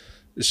 because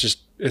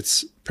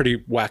it's pretty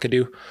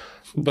wackadoo.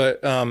 But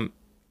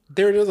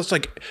they're just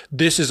like,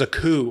 this is a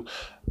coup.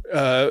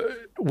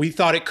 We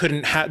thought it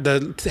couldn't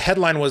the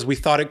headline was, we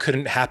thought it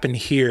couldn't happen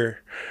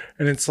here.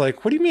 And it's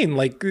like, what do you mean?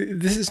 Like,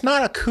 this is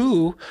not a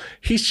coup.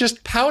 He's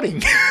just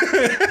pouting.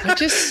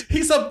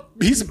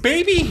 He's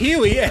baby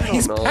Huey and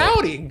he's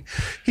pouting.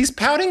 He's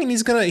pouting and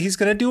he's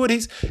gonna do what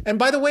and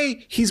by the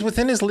way, he's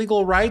within his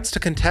legal rights to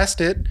contest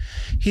it.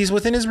 He's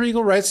within his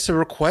legal rights to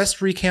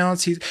request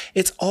recounts.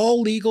 It's all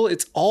legal.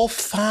 It's all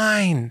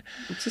fine.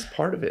 It's just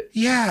part of it.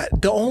 Yeah.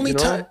 The only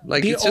time,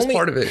 it's just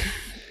part of it.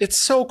 It's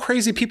so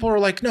crazy. People are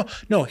like,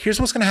 no, here's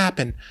what's going to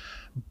happen.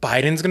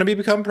 Biden's going to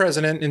become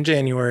president in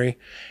January.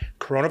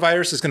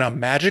 Coronavirus is going to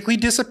magically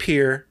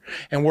disappear.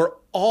 And we're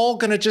all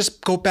going to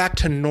just go back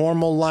to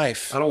normal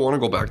life. I don't want to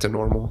go back to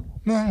normal.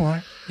 No,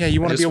 yeah,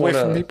 you want to be away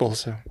from people.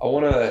 So I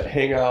want to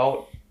hang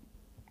out.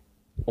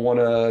 I want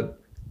to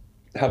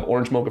have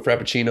orange mocha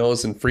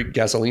frappuccinos and freak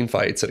gasoline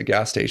fights at a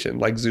gas station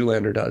like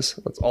Zoolander does.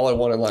 That's all I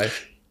want in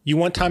life. you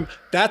want time.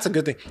 That's a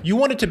good thing. You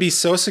want it to be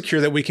so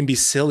secure that we can be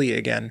silly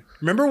again.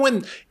 Remember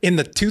when in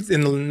the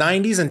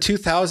 90s and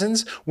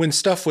 2000s when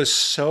stuff was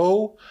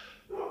so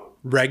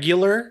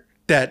regular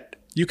that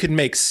you could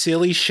make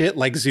silly shit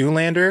like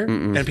Zoolander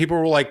and people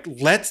were like,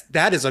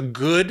 that is a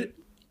good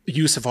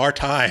use of our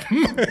time.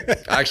 I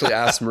actually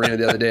asked Marina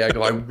the other day,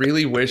 I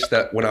really wish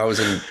that when I was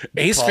in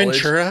Ace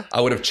college, Ventura.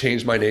 I would have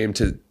changed my name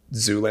to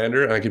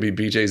Zoolander and I could be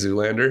BJ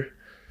Zoolander.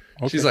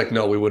 Okay. She's like,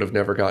 no, we would have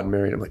never gotten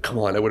married. I'm like, come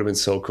on, it would have been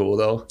so cool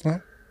though.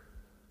 Well,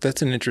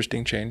 that's an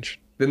interesting change.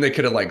 Then they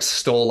could have like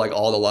stole like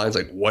all the lines,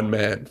 like one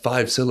man,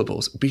 5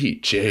 syllables,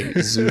 BJ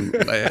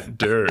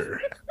Zoolander.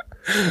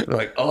 I'm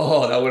like,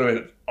 oh, that would have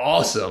been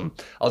awesome.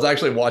 I was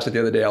actually watching it the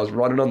other day. I was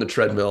running on the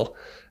treadmill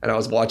and I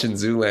was watching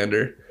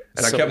Zoolander.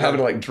 And I So kept having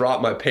to good. like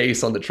drop my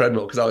pace on the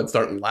treadmill because I would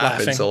start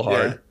laughing so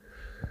hard. Yeah.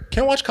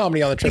 Can't watch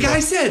comedy on the The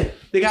treadmill.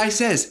 guy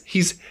says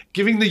he's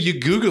giving the you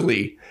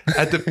googly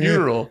at the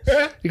funeral.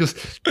 He goes,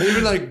 they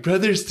were like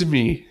brothers to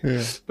me,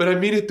 but I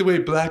mean it the way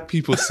black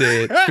people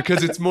say it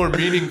because it's more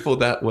meaningful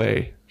that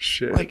way.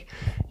 Shit. Like,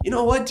 you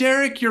know what,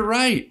 Derek? You're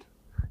right.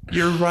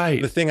 You're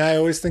right. The thing I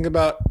always think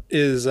about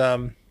is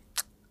the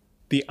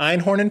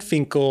Einhorn and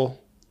Finkel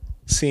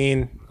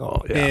scene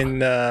Oh, yeah.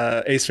 in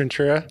Ace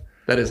Ventura.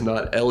 That is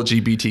not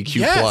LGBTQ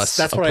Yes, plus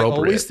that's what I appropriate.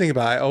 always think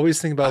about. I always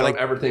think about I like,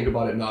 don't ever think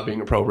about it not being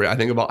appropriate. I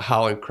think about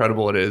how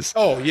incredible it is.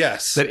 oh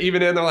yes, That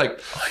even then they're like,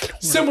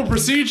 simple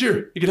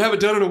procedure. You can have it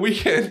done in a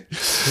weekend.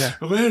 Yeah.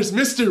 Where's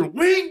Mr.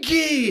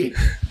 Winky?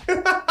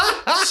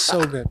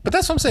 so good. But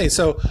that's what I'm saying.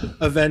 So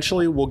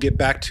eventually we'll get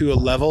back to a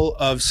level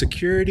of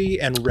security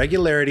and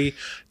regularity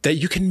that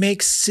you can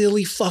make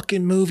silly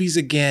fucking movies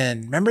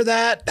again. Remember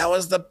that? That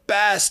was the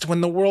best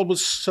when the world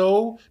was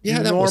so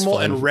that was normal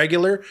fun. and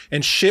regular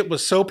and shit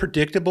was so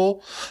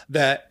predictable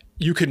that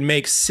you could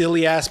make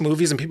silly ass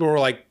movies and people were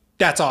like,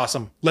 that's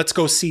awesome. Let's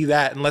go see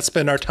that and let's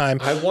spend our time.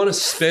 I want to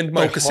spend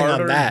my Focusing on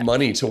hard-earned that.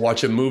 money to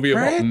watch a movie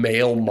about Right?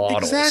 male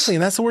models. Exactly.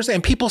 And that's the worst thing.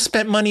 And people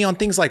spent money on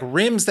things like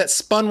rims that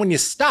spun when you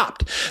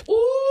stopped.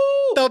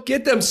 Ooh, they'll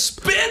get them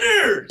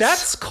spinners.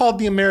 That's called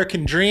the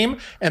American dream.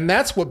 And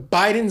that's what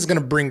Biden's going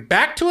to bring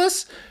back to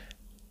us.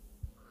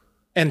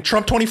 And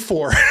Trump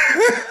 24.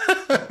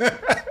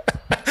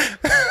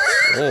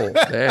 Oh,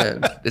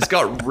 man. It's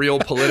got real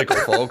political,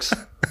 folks.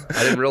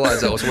 I didn't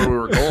realize that was where we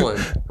were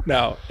going.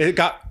 No, it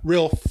got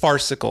real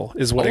farcical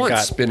is what I it want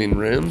got. spinning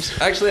rims.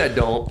 Actually, I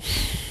don't.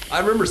 I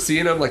remember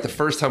seeing them like the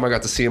first time I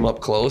got to see them up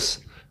close.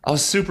 I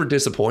was super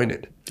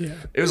disappointed. Yeah.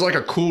 It was like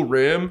a cool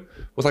rim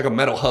with like a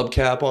metal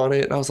hubcap on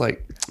it. And I was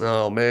like,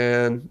 oh,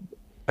 man.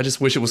 I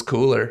just wish it was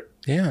cooler.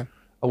 Yeah.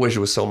 I wish it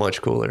was so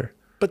much cooler.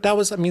 But that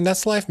was, I mean,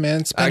 that's life,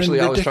 man. Spending Actually,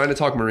 I was ridic- trying to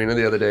talk Marina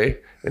the other day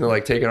and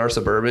like taking our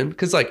Suburban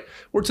because like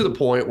we're to the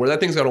point where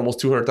that thing's got almost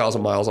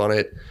 200,000 miles on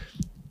it.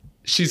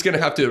 She's going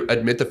to have to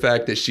admit the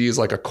fact that she is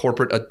like a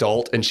corporate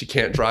adult and she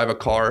can't drive a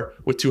car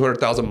with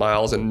 200,000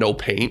 miles and no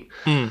paint.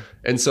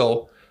 And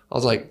so I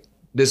was like,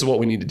 this is what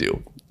we need to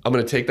do. I'm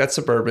going to take that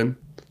Suburban.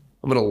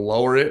 I'm going to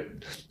lower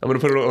it. I'm going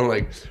to put it on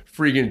like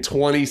freaking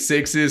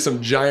 26s,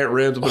 some giant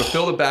rims. I'm going to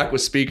fill the back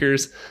with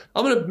speakers.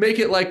 I'm going to make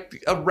it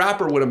like a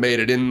rapper would have made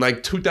it in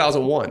like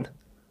 2001.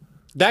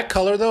 That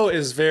color, though,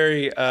 is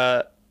very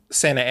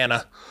Santa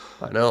Ana.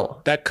 I know.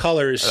 That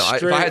color is If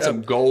straight I had up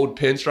some gold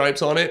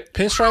pinstripes on it,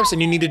 pinstripes,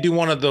 and you need to do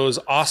one of those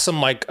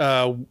awesome, like,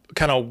 kind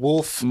of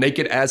wolf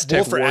naked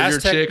Aztec or warrior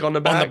Aztec chick on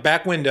the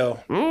back. window.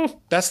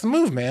 That's the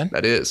move, man.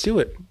 That is. Do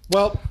it.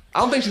 Well,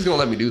 I don't think she's gonna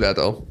let me do that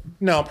though.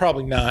 no,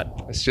 probably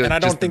not. It's just- And I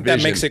don't just the think that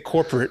vision. makes it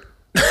corporate.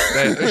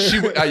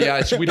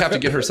 We'd have to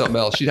get her something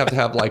else. She'd have to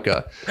have like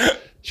a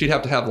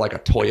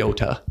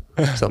Toyota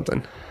or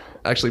something.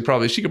 Actually,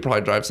 probably she could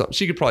probably drive something.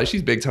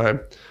 She's big time.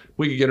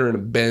 We could get her in a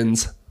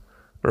Benz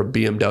or a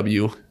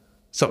BMW,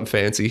 something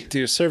fancy.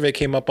 Dude, a survey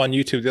came up on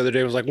YouTube the other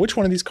day. It was like, which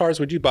one of these cars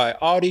would you buy?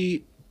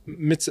 Audi,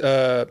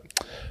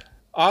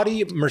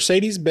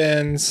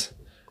 Mercedes-Benz,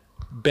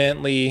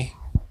 Bentley,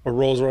 or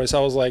Rolls-Royce? I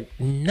was like,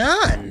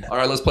 none. All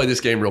right, let's play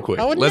this game real quick.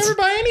 I would never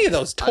buy any of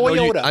those.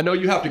 Toyota. I know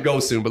you have to go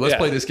soon, but let's Yeah.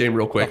 play this game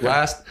real quick.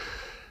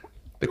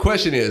 The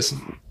question is,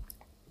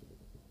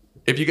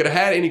 if you could have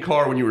had any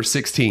car when you were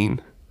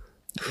 16,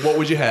 what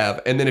would you have?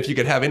 And then if you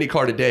could have any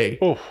car today,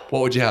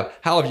 what would you have?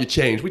 How have you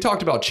changed? We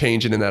talked about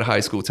changing in that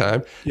high school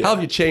time. How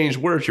have you changed?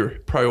 Where's your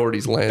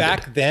priorities landed?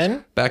 Back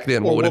then? Back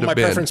then, Or what would it my have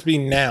been? preference be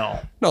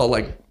now? No,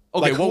 like, okay,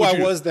 Like what who would I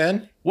you, was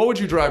then? what would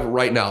you drive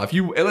right now? If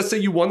you, and let's say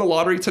you won the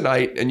lottery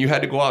tonight and you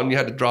had to go out and you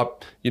had to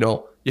drop,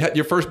 you had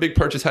your first big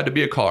purchase had to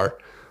be a car.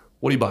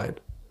 What are you buying?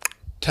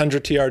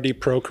 Tundra TRD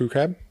Pro Crew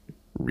Cab.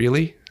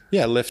 Really?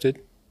 Yeah, lifted.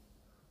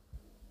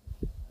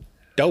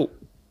 Dope.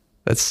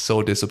 That's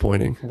so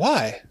disappointing.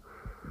 Why?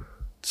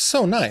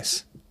 So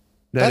nice.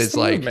 That That's is the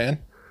like, move, man.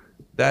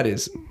 that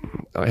is,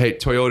 hey,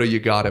 Toyota, you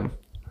got him.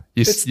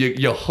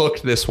 You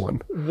hooked this one.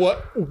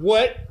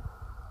 What?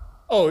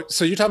 Oh,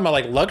 so you're talking about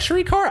like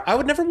luxury car? I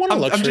would never want a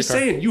luxury I'm just car.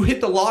 saying, you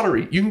hit the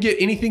lottery. You can get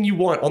anything you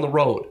want on the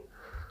road.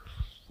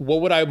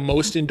 What would I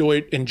most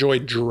enjoy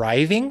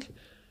driving?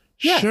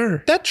 Yeah,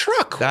 Sure. that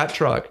truck. That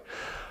truck.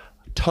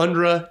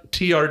 Tundra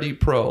TRD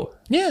Pro.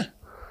 Yeah.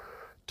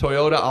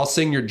 Toyota, I'll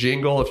sing your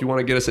jingle if you want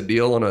to get us a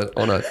deal on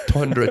a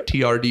Tundra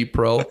TRD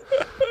Pro.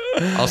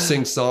 I'll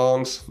sing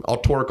songs. I'll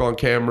torque on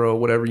camera,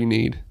 whatever you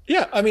need.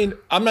 Yeah, I mean,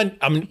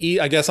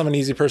 I guess I'm an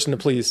easy person to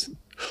please.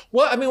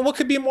 Well, I mean, what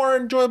could be a more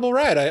enjoyable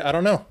ride? I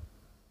don't know.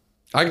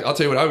 I'll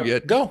tell you what I would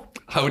get. Go.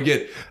 I would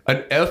get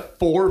an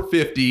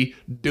F450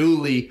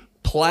 dually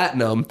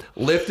platinum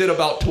lifted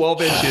about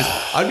 12 inches.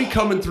 I'd be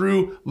coming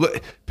through.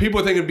 People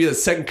would think it'd be the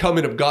second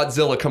coming of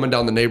Godzilla coming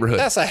down the neighborhood.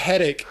 That's a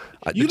headache.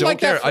 I don't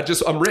care.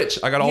 I'm rich.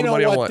 I got all You the know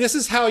money I what? want. This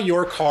is how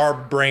your car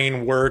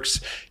brain works.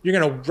 You're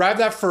going to drive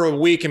that for a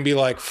week and be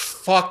like,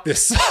 fuck,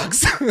 this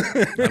sucks.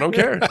 I don't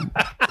care.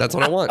 That's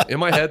what I want. In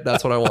my head,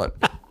 that's what I want.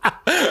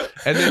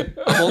 And then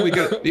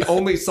the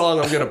only song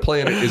I'm gonna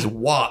play in it is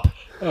WAP.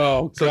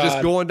 Oh, So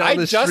just going down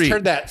the I just street.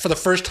 heard that for the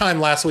first time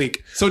last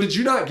week. So did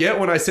you not get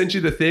when I sent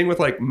you the thing with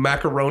like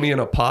macaroni in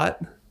a pot?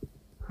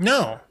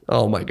 No,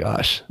 Oh my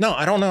gosh.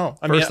 I don't know.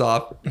 First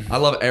off, I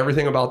love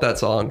everything about that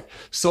song.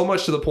 So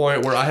much to the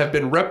point where I have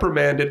been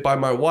reprimanded by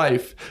my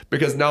wife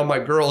because now my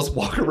girls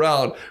walk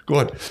around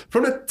going,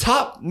 from the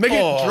top, make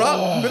it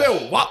drop,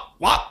 middle, wop,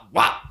 wop,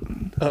 wop.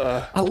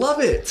 I love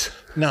it.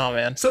 no,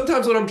 man.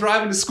 Sometimes when I'm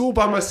driving to school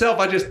by myself,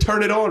 I just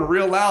turn it on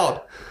real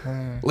loud.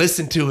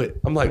 Listen to it.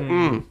 I'm like,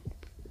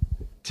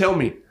 tell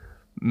me,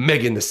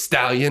 Megan the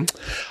Stallion,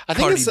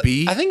 Cardi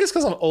B. I think it's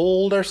because I'm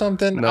old or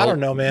something. No. I don't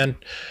know, man.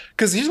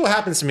 Because here's what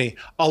happens to me.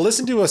 I'll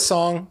listen to a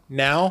song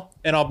now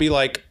and I'll be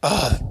like,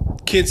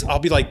 kids, I'll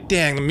be like,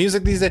 dang, the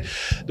music these days,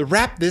 the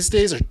rap these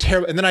days are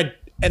terrible. And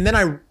then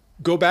I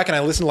go back and I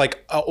listen to like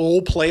an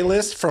old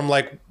playlist from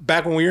like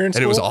back when we were in school.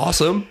 And it was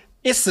awesome.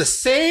 It's the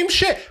same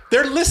shit.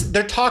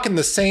 They're talking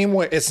the same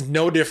way. It's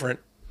no different.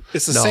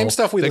 It's the same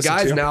stuff we listen to.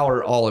 The guys now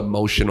are all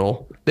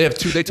emotional. They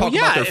talk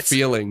about their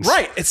feelings.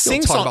 Right. It's They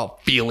don't sing talk song.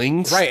 about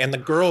feelings. Right. And the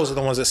girls are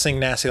the ones that sing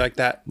nasty like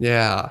that.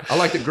 Yeah. I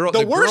like the girls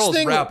worst girls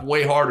thing- rap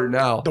way harder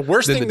now. The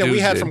worst than thing the that we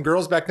dudes had did. from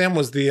girls back then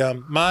was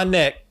the my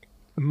neck,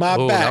 my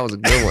Oh, back. that was a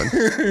good one.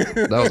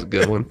 That was a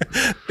good one.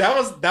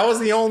 That was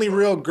the only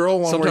real girl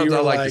one. where Sometimes you I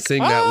were like to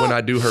sing that when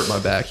I do hurt my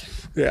back.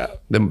 Yeah.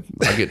 Then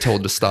I get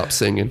told to stop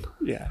singing.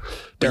 Yeah.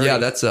 But yeah,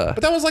 that's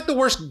But that was like the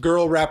worst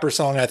girl rapper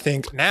song, I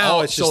think.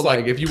 Now it's just so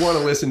like if you want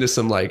to listen to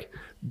some like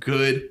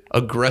good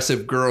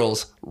aggressive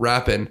girls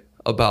rapping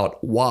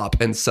about WAP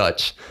and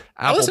such,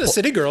 I listen to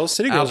City Girls.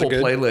 City Girls Apple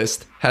are good.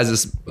 playlist has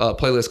this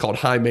playlist called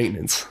High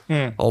Maintenance.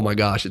 Oh my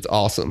gosh, it's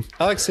awesome.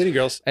 I like City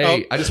Girls.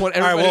 Hey, I just want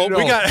everybody well, to know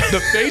we got- the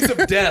face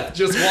of death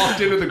just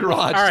walked into the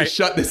garage All to right.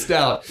 shut this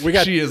down.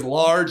 She is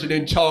large and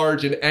in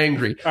charge and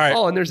angry. All right.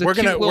 Oh, and there's a we're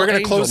cute gonna little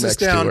angel close this next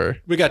to down. her.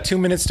 We got 2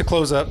 minutes to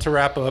close up to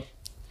wrap up,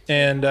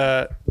 and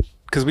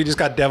because we just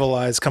got devil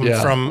eyes coming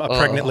Yeah. from a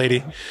pregnant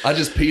lady. I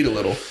just peed a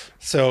little.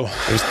 So,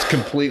 I was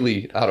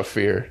completely out of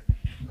fear.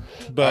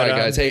 but All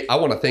right, guys. Hey, I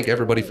want to thank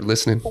everybody for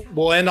listening.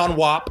 we'll end on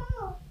WAP.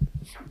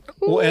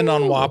 We'll end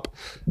on WAP.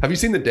 Have you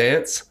seen the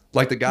dance?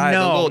 Like the guy,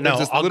 No, there's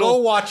this I'll go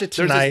watch it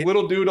There's tonight, this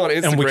little dude on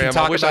Instagram. and we can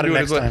talk I wish about I it knew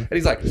next his- time. And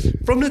he's like,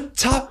 from the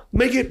top,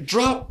 make it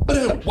drop.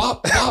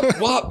 Wop, wop,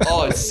 wop.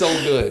 Oh, it's so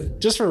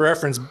good. Just for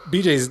reference,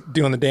 BJ's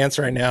doing the dance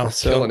right now.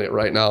 So Killing it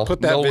right now.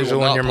 put that No, we will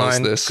visual in not your post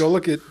mind. This. Go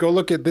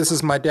look at this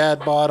is my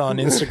dad bought on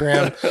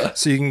Instagram,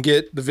 so you can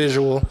get the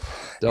visual.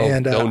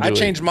 Don't do I it.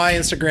 changed my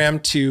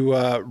Instagram to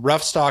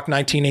Rough Stock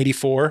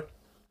 1984.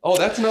 Oh,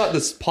 that's not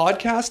this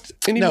podcast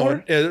No,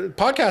 anymore?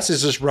 podcast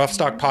is just Rough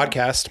Stock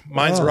Podcast.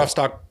 Mine's Rough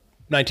Stock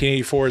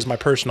 1984 is my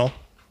personal.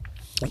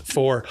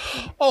 For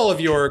all of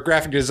your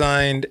graphic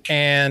design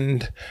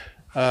and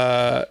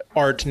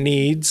art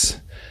needs.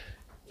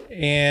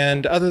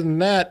 And other than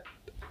that,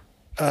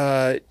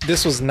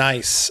 this was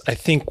nice. I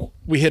think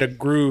we hit a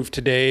groove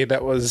today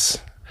that was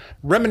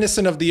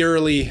reminiscent of the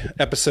early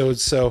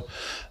episodes. So,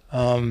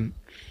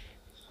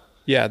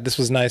 yeah, this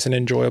was nice and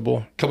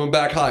enjoyable. Coming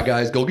back hot,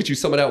 guys. Go get you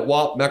some of that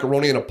WAP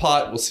macaroni in a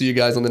pot. We'll see you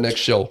guys on the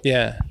next show.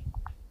 Yeah.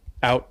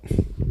 Out.